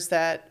creators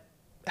that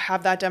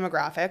have that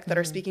demographic, that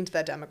are speaking to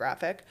that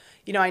demographic.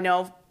 I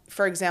know,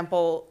 for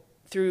example,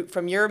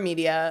 from your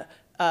media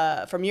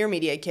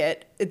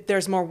kit,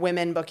 there's more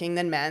women booking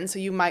than men. So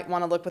you might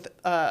want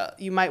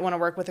to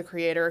work with a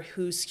creator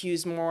who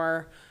skews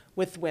more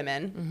with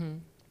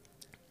women.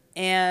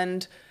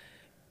 And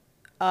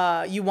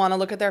you want to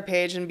look at their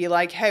page and be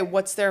like, hey,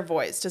 what's their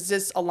voice? Does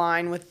this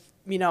align with,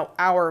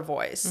 our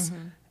voice?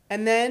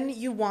 And then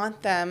you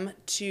want them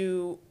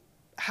to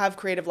have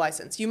creative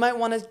license. You might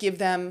want to give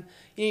them,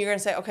 you're going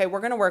to say, okay, we're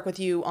going to work with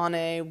you on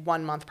a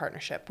 1-month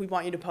partnership. We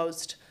want you to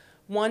post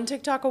 1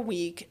 TikTok a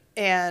week,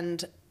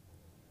 and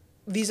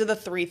these are the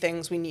 3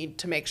 things we need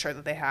to make sure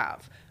that they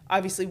have.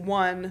 Obviously,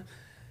 1,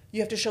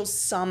 you have to show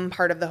some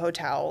part of the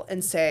hotel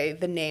and say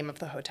the name of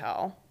the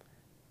hotel.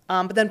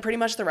 But then pretty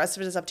much the rest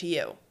of it is up to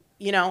you,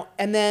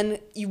 and then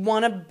you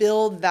want to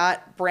build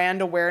that brand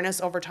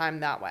awareness over time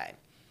that way.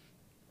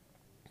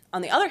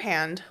 On the other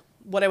hand,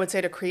 what I would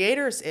say to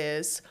creators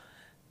is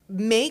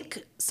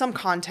make some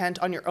content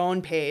on your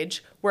own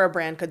page where a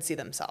brand could see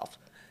themselves.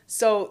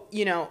 So,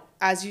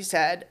 as you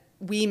said,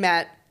 we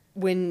met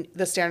when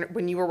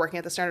you were working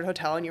at the Standard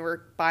Hotel and you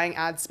were buying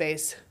ad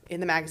space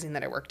in the magazine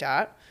that I worked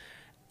at.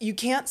 You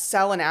can't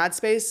sell an ad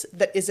space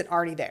that isn't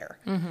already there.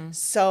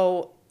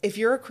 So if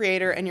you're a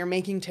creator and you're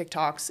making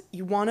TikToks,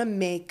 you want to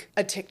make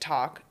a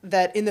TikTok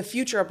that in the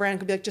future a brand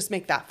could be like, just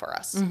make that for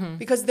us.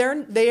 Because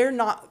they're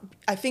not,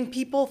 I think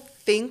people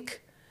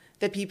think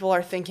that people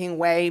are thinking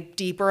way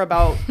deeper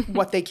about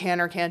what they can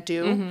or can't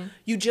do.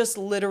 You just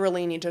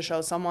literally need to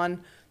show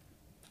someone.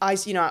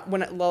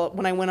 When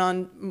I went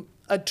on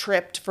a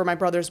trip for my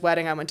brother's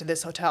wedding, I went to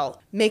this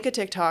hotel. Make a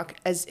TikTok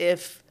as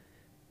if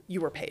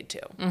you were paid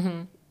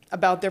to.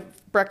 About their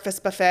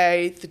breakfast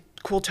buffet, the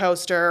cool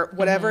toaster,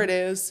 whatever it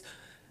is.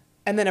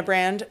 And then a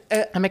brand.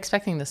 I'm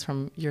expecting this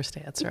from your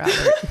stay at Sir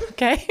Albert.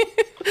 Okay.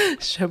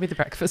 Show me the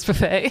breakfast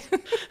buffet.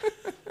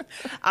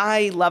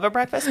 I love a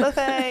breakfast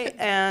buffet,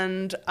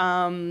 and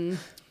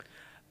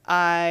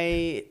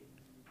I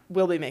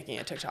will be making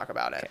a TikTok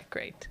about it. Okay,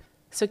 great.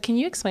 So can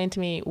you explain to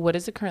me what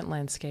is the current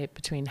landscape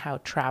between how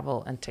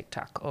travel and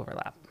TikTok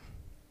overlap?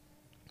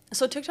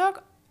 So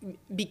TikTok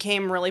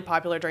became really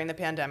popular during the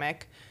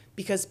pandemic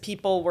because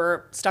people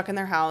were stuck in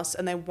their house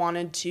and they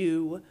wanted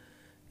to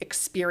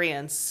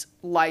experience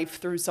life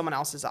through someone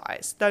else's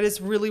eyes. That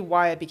is really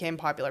why it became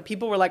popular.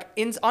 People were like,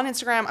 on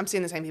Instagram, I'm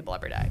seeing the same people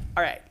every day.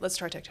 All right, let's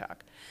try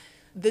TikTok.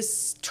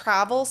 This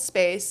travel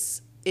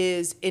space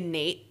is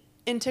innate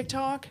in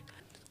TikTok.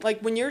 Like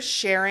when you're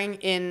sharing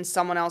in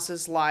someone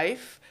else's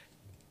life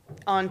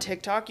on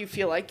TikTok, you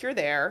feel like you're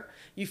there.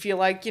 You feel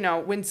like,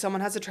 when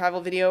someone has a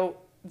travel video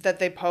that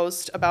they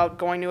post about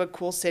going to a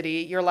cool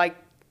city, you're like,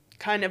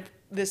 kind of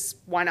this,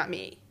 why not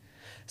me?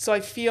 So I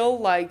feel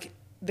like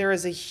there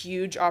is a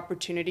huge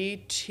opportunity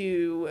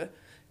to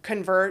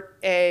convert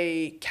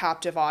a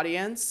captive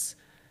audience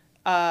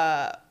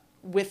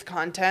with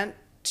content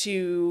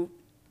to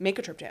make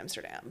a trip to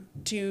Amsterdam,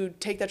 to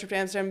take that trip to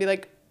Amsterdam and be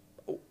like,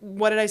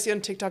 what did I see on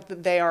TikTok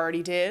that they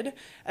already did?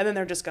 And then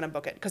they're just going to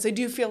book it. Because I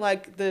do feel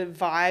like the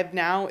vibe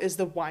now is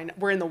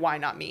we're in the why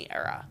not me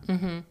era,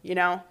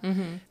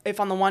 If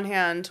on the one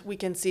hand, we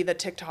can see that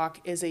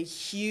TikTok is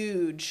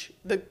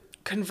the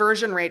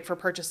conversion rate for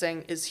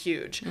purchasing is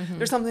huge.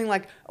 There's something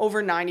like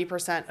over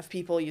 90% of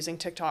people using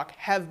TikTok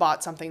have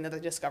bought something that they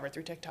discovered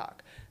through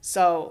TikTok.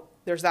 So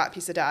there's that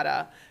piece of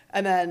data.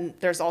 And then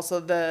there's also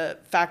the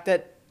fact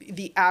that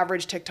the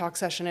average TikTok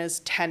session is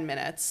 10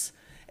 minutes.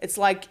 It's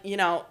like,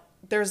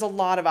 there's a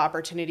lot of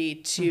opportunity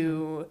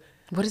to...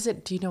 What is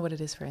it? Do you know what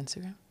it is for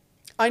Instagram?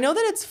 I know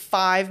that it's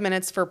 5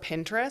 minutes for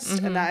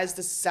Pinterest, and that is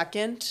the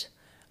second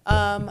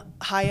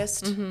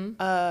highest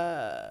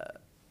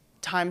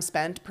time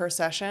spent per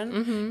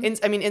session.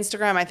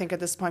 Instagram, I think at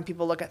this point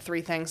people look at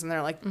 3 things and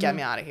they're like, get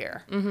me out of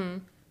here.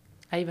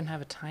 I even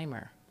have a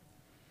timer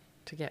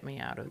to get me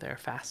out of there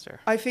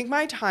faster. I think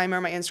my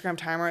Instagram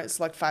timer is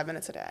like 5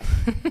 minutes a day.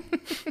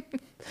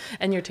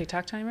 And your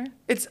TikTok timer?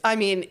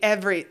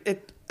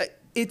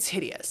 It's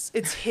hideous.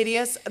 It's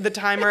hideous. The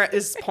timer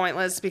is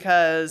pointless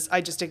because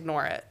I just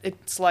ignore it.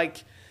 It's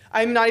like,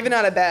 I'm not even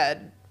out of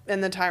bed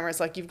and the timer is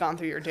like, you've gone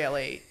through your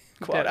daily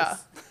quota.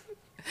 Yes.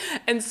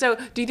 And so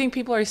do you think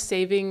people are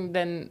saving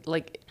then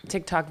like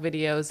TikTok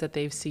videos that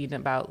they've seen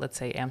about, let's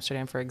say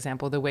Amsterdam, for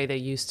example, the way they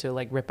used to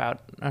like rip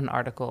out an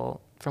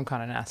article from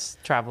Condé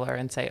Nast Traveler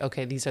and say,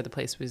 okay, these are the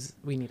places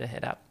we need to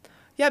hit up?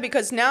 Yeah,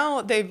 because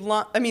now they've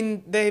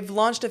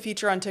launched a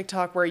feature on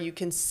TikTok where you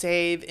can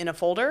save in a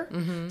folder.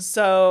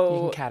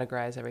 So you can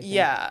categorize everything.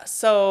 Yeah.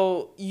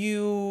 So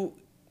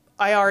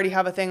I already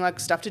have a thing like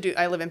stuff to do.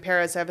 I live in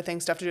Paris. I have a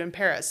thing stuff to do in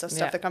Paris. So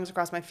stuff that comes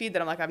across my feed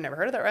that I'm like, I've never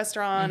heard of that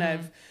restaurant.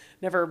 I've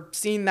never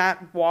seen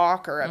that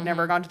walk, or I've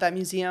never gone to that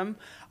museum.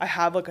 I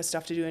have like a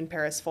stuff to do in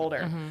Paris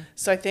folder.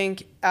 So I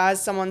think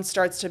as someone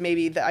starts to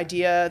maybe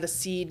the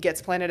seed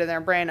gets planted in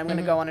their brain, I'm going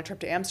to go on a trip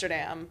to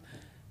Amsterdam.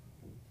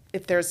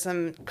 If there's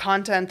some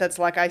content that's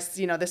like,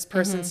 this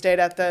person stayed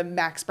at the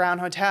Max Brown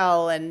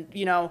Hotel and,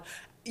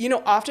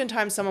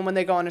 oftentimes someone, when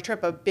they go on a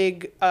trip, a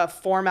big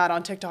format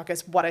on TikTok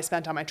is what I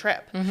spent on my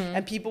trip.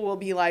 And people will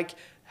be like,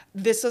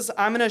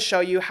 I'm going to show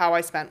you how I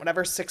spent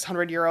whatever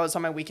 600 euros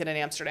on my weekend in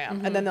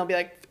Amsterdam. And then they'll be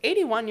like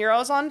 81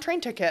 euros on train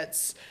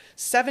tickets,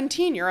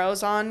 17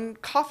 euros on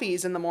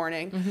coffees in the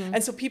morning.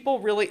 And so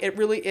it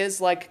really is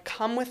like,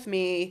 come with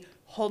me,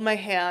 hold my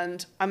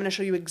hand. I'm going to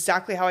show you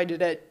exactly how I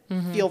did it.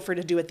 Feel free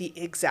to do it the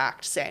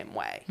exact same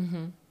way.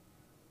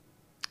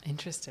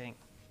 Interesting.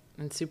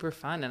 And super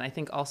fun. And I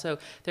think also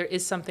there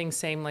is something,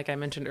 same like I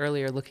mentioned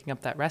earlier, looking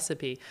up that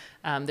recipe,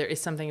 there is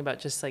something about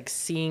just like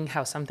seeing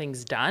how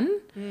something's done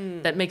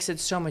that makes it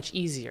so much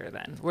easier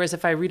then. Whereas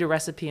if I read a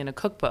recipe in a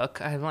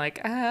cookbook, I'm like,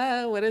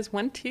 what is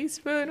 1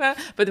 teaspoon?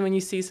 But then when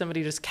you see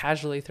somebody just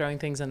casually throwing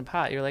things in a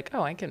pot, you're like,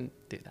 oh, I can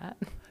do that.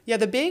 Yeah,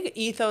 the big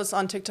ethos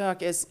on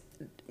TikTok is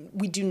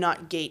we do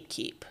not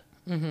gatekeep.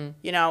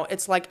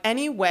 It's like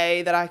any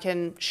way that I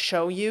can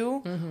show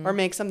you or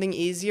make something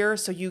easier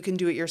so you can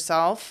do it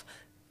yourself,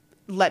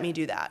 let me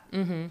do that.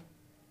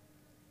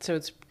 So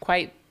it's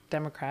quite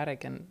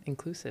democratic and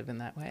inclusive in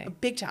that way.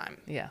 Big time.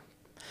 Yeah.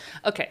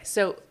 Okay,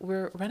 so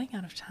we're running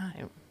out of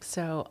time.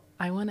 So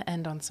I want to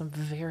end on some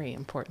very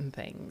important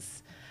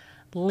things.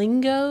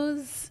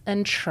 Lingos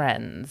and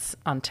trends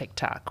on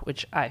TikTok,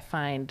 which I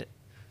find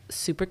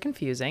super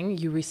confusing.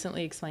 You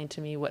recently explained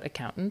to me what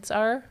accountants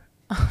are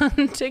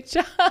on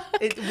TikTok.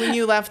 When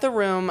you left the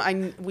room,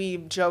 we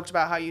joked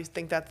about how you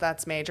think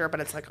that's major, but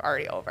it's like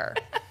already over.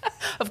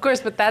 Of course,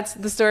 but that's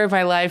the story of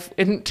my life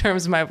in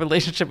terms of my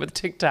relationship with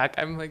TikTok.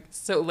 I'm like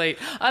so late,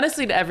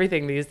 honestly, to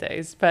everything these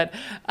days. But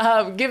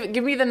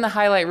give me then the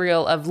highlight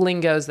reel of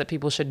lingos that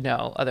people should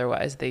know.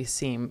 Otherwise, they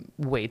seem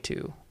way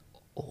too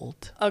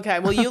old. Okay,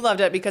 well, you loved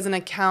it because an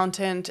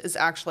accountant is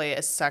actually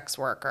a sex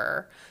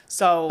worker.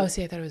 So, oh,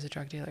 see, I thought it was a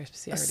drug dealer.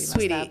 See, I already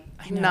sweetie, messed up.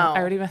 I know, no, I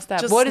already messed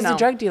up. just What is no. a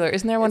drug dealer?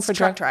 Isn't there one It's for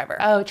truck driver?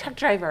 Oh, truck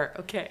driver.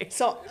 Okay.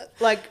 So,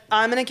 like,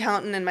 I'm an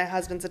accountant and my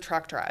husband's a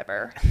truck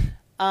driver.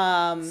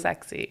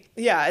 Sexy.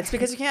 Yeah, it's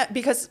because you can't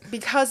because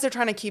they're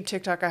trying to keep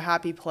TikTok a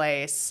happy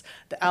place.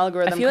 The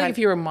algorithm. I feel like if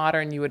you were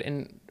modern, you would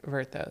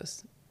invert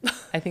those.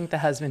 I think the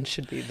husband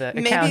should be the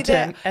Maybe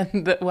accountant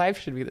and the wife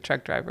should be the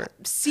truck driver.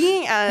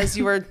 Seeing as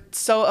you are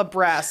so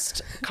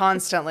abreast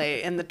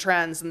constantly in the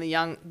trends and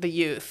the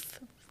youth,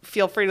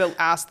 feel free to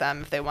ask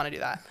them if they want to do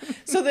that.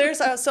 So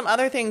there's some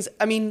other things.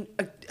 I mean,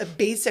 a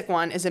basic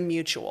one is a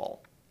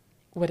mutual.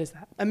 What is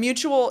that? A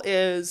mutual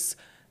is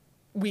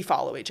we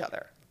follow each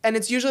other. And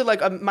it's usually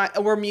like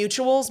we're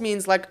mutuals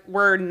means like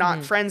we're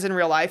not friends in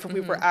real life. If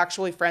we were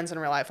actually friends in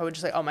real life, I would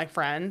just say, oh, my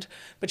friend,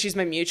 but she's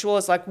my mutual.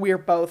 It's like we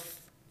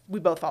both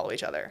follow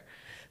each other.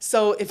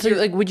 So if you're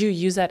like, would you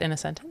use that in a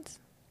sentence?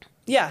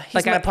 Yeah.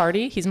 Like at a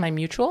party, he's my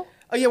mutual?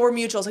 Oh yeah, we're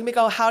mutuals. Like we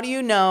go, how do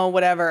you know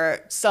whatever?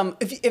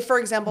 If for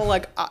example,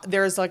 like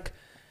there's like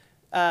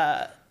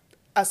a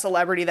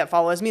celebrity that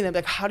follows me, they'd be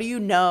like, how do you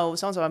know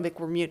so-and-so? I'm like,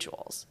 we're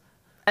mutuals.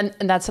 And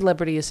that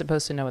celebrity is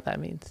supposed to know what that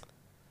means.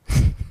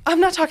 I'm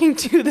not talking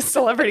to the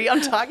celebrity. I'm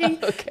talking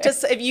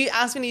just if you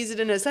ask me to use it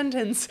in a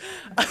sentence.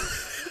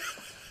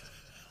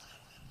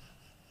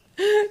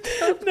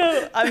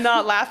 No, I'm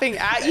not laughing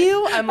at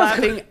you. I'm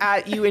laughing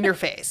at you in your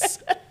face.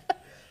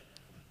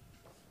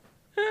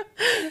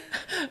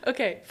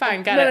 Okay,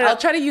 fine. Got it. No. I'll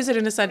try to use it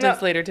in a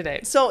sentence later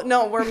today. So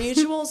no, we're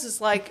mutuals is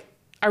like.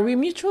 Are we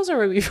mutuals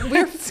or are we friends?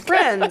 We're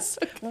friends.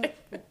 Okay.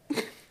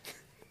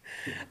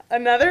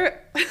 Another.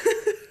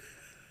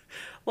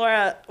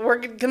 Laura, we're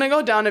going to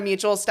go down to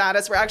mutual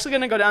status. We're actually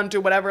going to go down to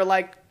whatever,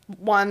 like,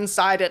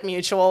 one-sided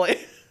mutual is.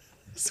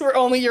 Where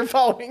only you're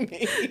following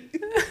me.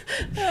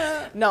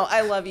 No,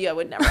 I love you. I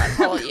would never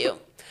unfollow you.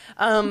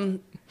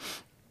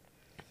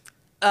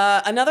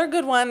 Another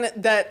good one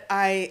that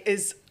I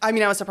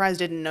was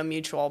surprised I didn't know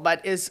mutual,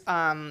 but is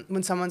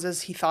when someone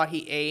says he thought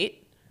he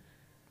ate.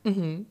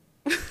 Mm-hmm.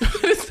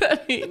 What does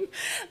that mean?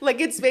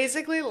 Like, it's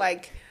basically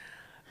like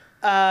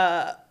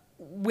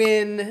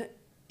when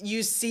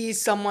you see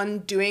someone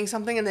doing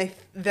something and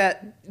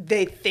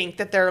they think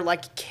that they're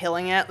like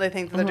killing it. They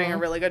think that they're doing a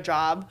really good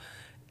job.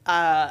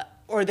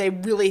 Or they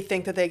really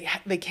think that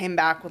they came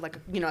back with like,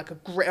 like a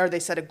great, or they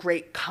said a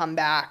great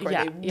comeback, or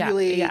they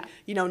really,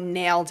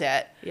 nailed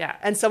it. Yeah.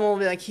 And someone will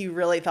be like, he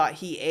really thought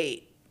he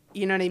ate.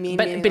 You know what I mean?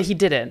 But he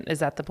didn't. Is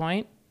that the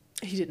point?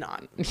 He did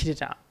not. He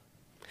did not.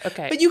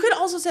 Okay. But you could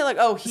also say like,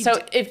 oh, he. So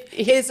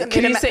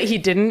can you say he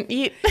didn't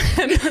eat?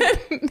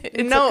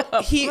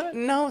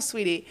 No,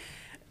 sweetie.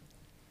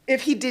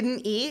 If he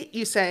didn't eat,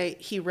 you say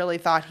he really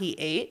thought he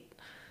ate.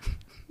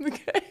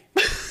 Okay.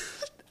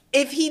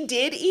 If he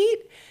did eat,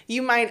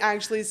 you might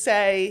actually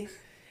say,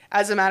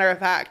 as a matter of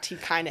fact, he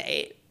kind of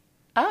ate.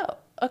 Oh,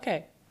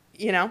 okay.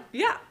 Yeah.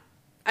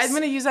 I'm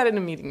going to use that in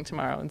a meeting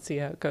tomorrow and see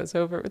how it goes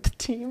over with the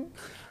team.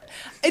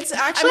 It's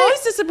actually. I'm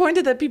always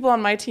disappointed that people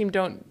on my team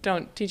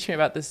don't teach me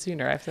about this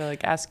sooner. I have to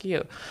like ask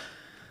you.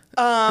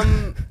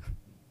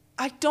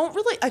 I don't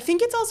really. I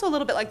think it's also a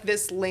little bit like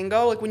this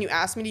lingo. Like when you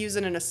ask me to use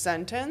it in a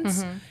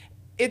sentence,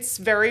 it's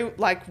very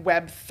like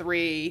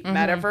Web3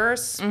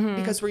 metaverse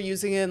because we're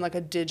using it in like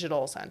a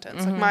digital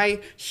sentence. Like my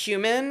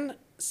human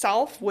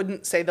self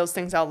wouldn't say those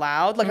things out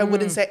loud. Like I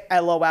wouldn't say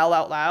LOL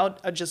out loud.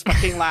 I'd just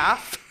fucking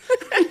laugh.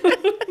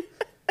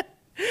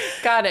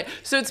 Got it.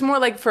 So it's more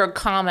like for a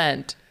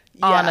comment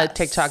on a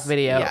TikTok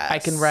video, I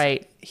can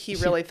write. He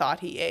really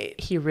thought he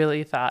ate. He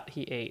really thought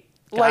he ate.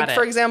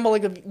 For example,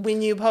 like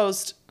when you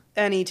post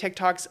any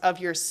TikToks of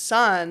your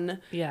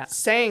son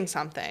saying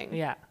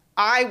something,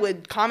 I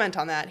would comment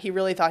on that. He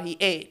really thought he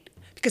ate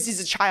because he's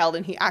a child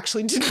and he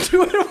actually didn't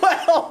do it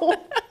well.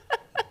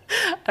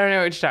 I don't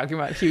know what you're talking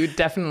about. He would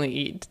definitely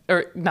eat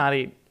or not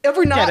eat. If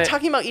we're not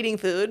talking about eating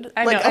food,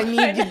 I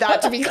need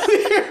that to be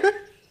clear.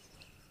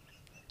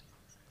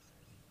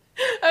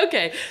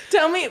 Okay,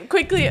 tell me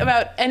quickly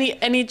about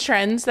any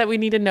trends that we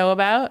need to know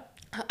about.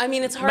 I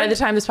mean, it's hard. By the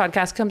time this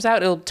podcast comes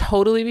out, it'll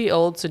totally be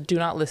old, so do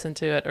not listen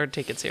to it or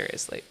take it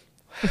seriously.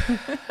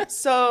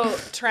 So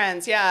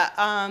trends, yeah.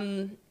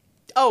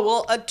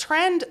 A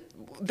trend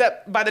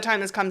that by the time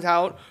this comes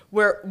out,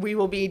 where we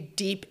will be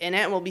deep in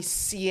it, we'll be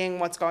seeing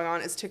what's going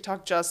on, is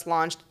TikTok just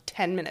launched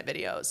 10-minute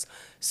videos.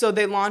 So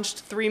they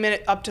launched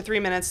up to 3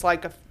 minutes,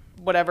 like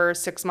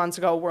 6 months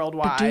ago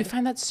worldwide. But do you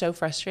find that so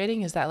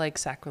frustrating? Is that like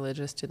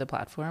sacrilegious to the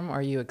platform, or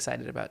are you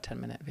excited about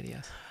 10-minute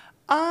videos?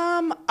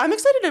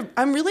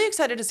 I'm really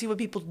excited to see what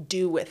people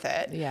do with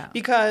it. Yeah.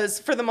 Because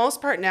for the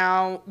most part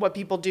now, what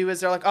people do is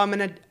they're like, oh, I'm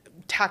going to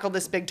tackle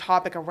this big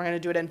topic and we're going to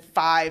do it in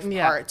 5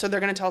 parts. So they're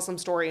going to tell some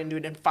story and do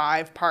it in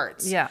 5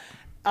 parts. Yeah.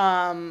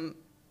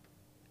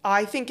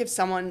 I think if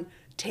someone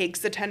takes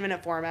the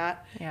 10-minute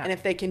format Yeah. and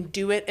if they can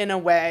do it in a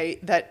way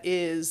that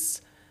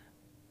is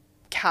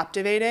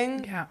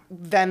captivating, Yeah.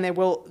 then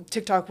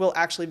TikTok will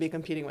actually be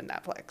competing with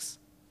Netflix.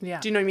 Yeah.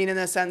 Do you know what I mean? In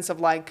the sense of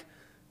like,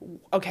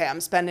 okay,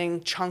 I'm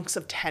spending chunks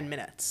of 10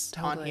 minutes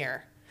on Totally.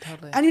 here.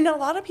 Totally. And a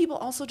lot of people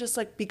also just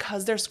like,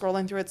 because they're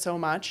scrolling through it so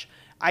much,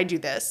 I do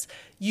this.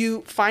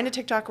 You find a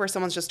TikTok where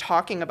someone's just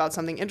talking about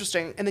something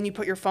interesting and then you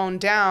put your phone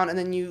down and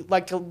then you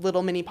like a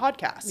little mini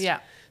podcast. Yeah.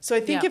 So I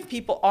think Yeah. if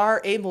people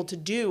are able to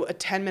do a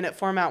 10-minute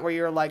format where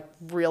you're like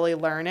really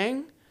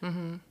learning,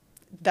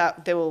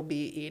 that they will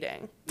be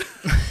eating.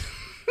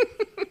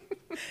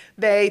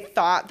 They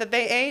thought that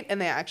they ate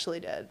and they actually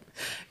did.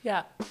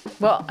 Yeah.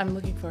 Well, I'm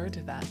looking forward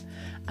to that.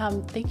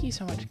 Thank you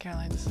so much,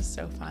 Caroline. This is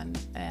so fun.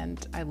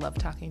 And I love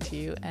talking to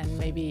you. And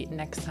maybe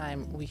next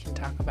time we can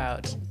talk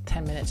about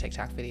 10-minute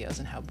TikTok videos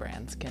and how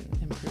brands can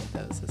improve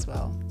those as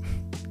well.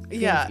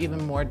 Yeah. Seems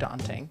even more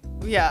daunting.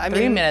 Yeah. I 3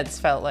 mean, minutes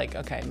felt like,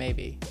 okay,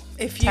 maybe.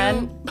 if you,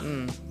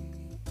 10?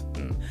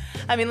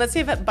 I mean, let's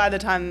see if by the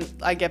time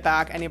I get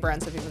back, any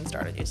brands have even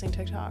started using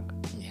TikTok.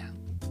 Yeah.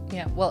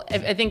 Yeah. Well,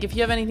 I think if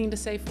you have anything to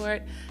say for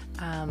it,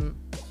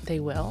 they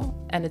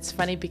will. And it's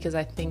funny because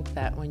I think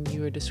that when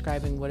you were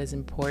describing what is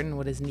important,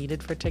 what is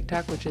needed for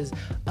TikTok, which is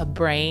a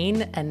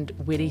brain and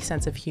witty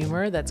sense of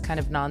humor that's kind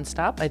of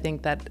nonstop, I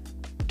think that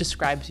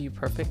describes you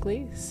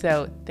perfectly.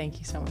 So thank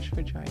you so much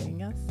for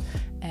joining us.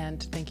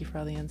 And thank you for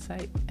all the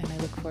insight. And I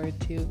look forward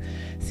to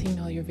seeing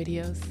all your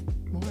videos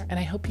more. And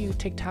I hope you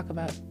TikTok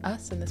about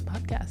us in this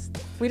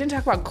podcast. We didn't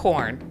talk about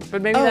corn,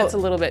 but maybe that's a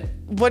little bit.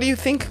 What do you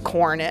think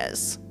corn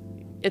is?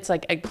 It's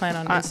like eggplant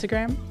on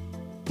Instagram.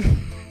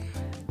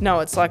 No,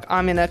 it's like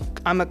I'm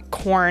a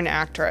corn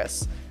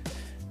actress.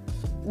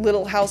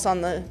 Little House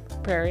on the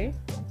Prairie?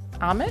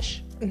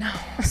 Amish? No,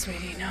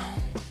 sweetie, no.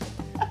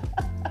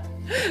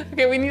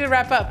 Okay, we need to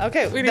wrap up.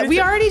 Okay, we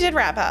we already did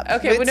wrap up.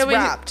 Okay, it's well, no,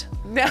 wrapped.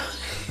 No.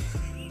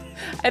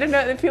 I don't know.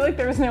 I feel like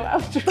there was no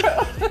outro.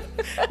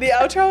 The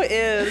outro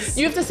is.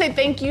 You have to say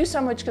thank you so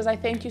much because I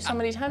thank you so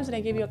many times and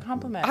I gave you a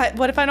compliment.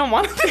 What if I don't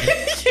want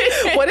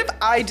to? What if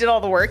I did all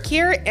the work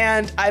here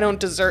and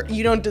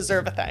you don't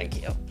deserve a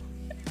thank you?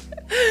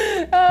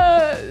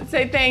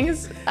 Say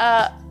thanks.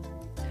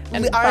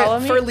 And follow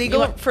me.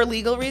 For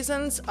legal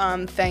reasons,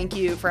 thank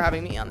you for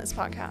having me on this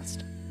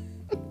podcast.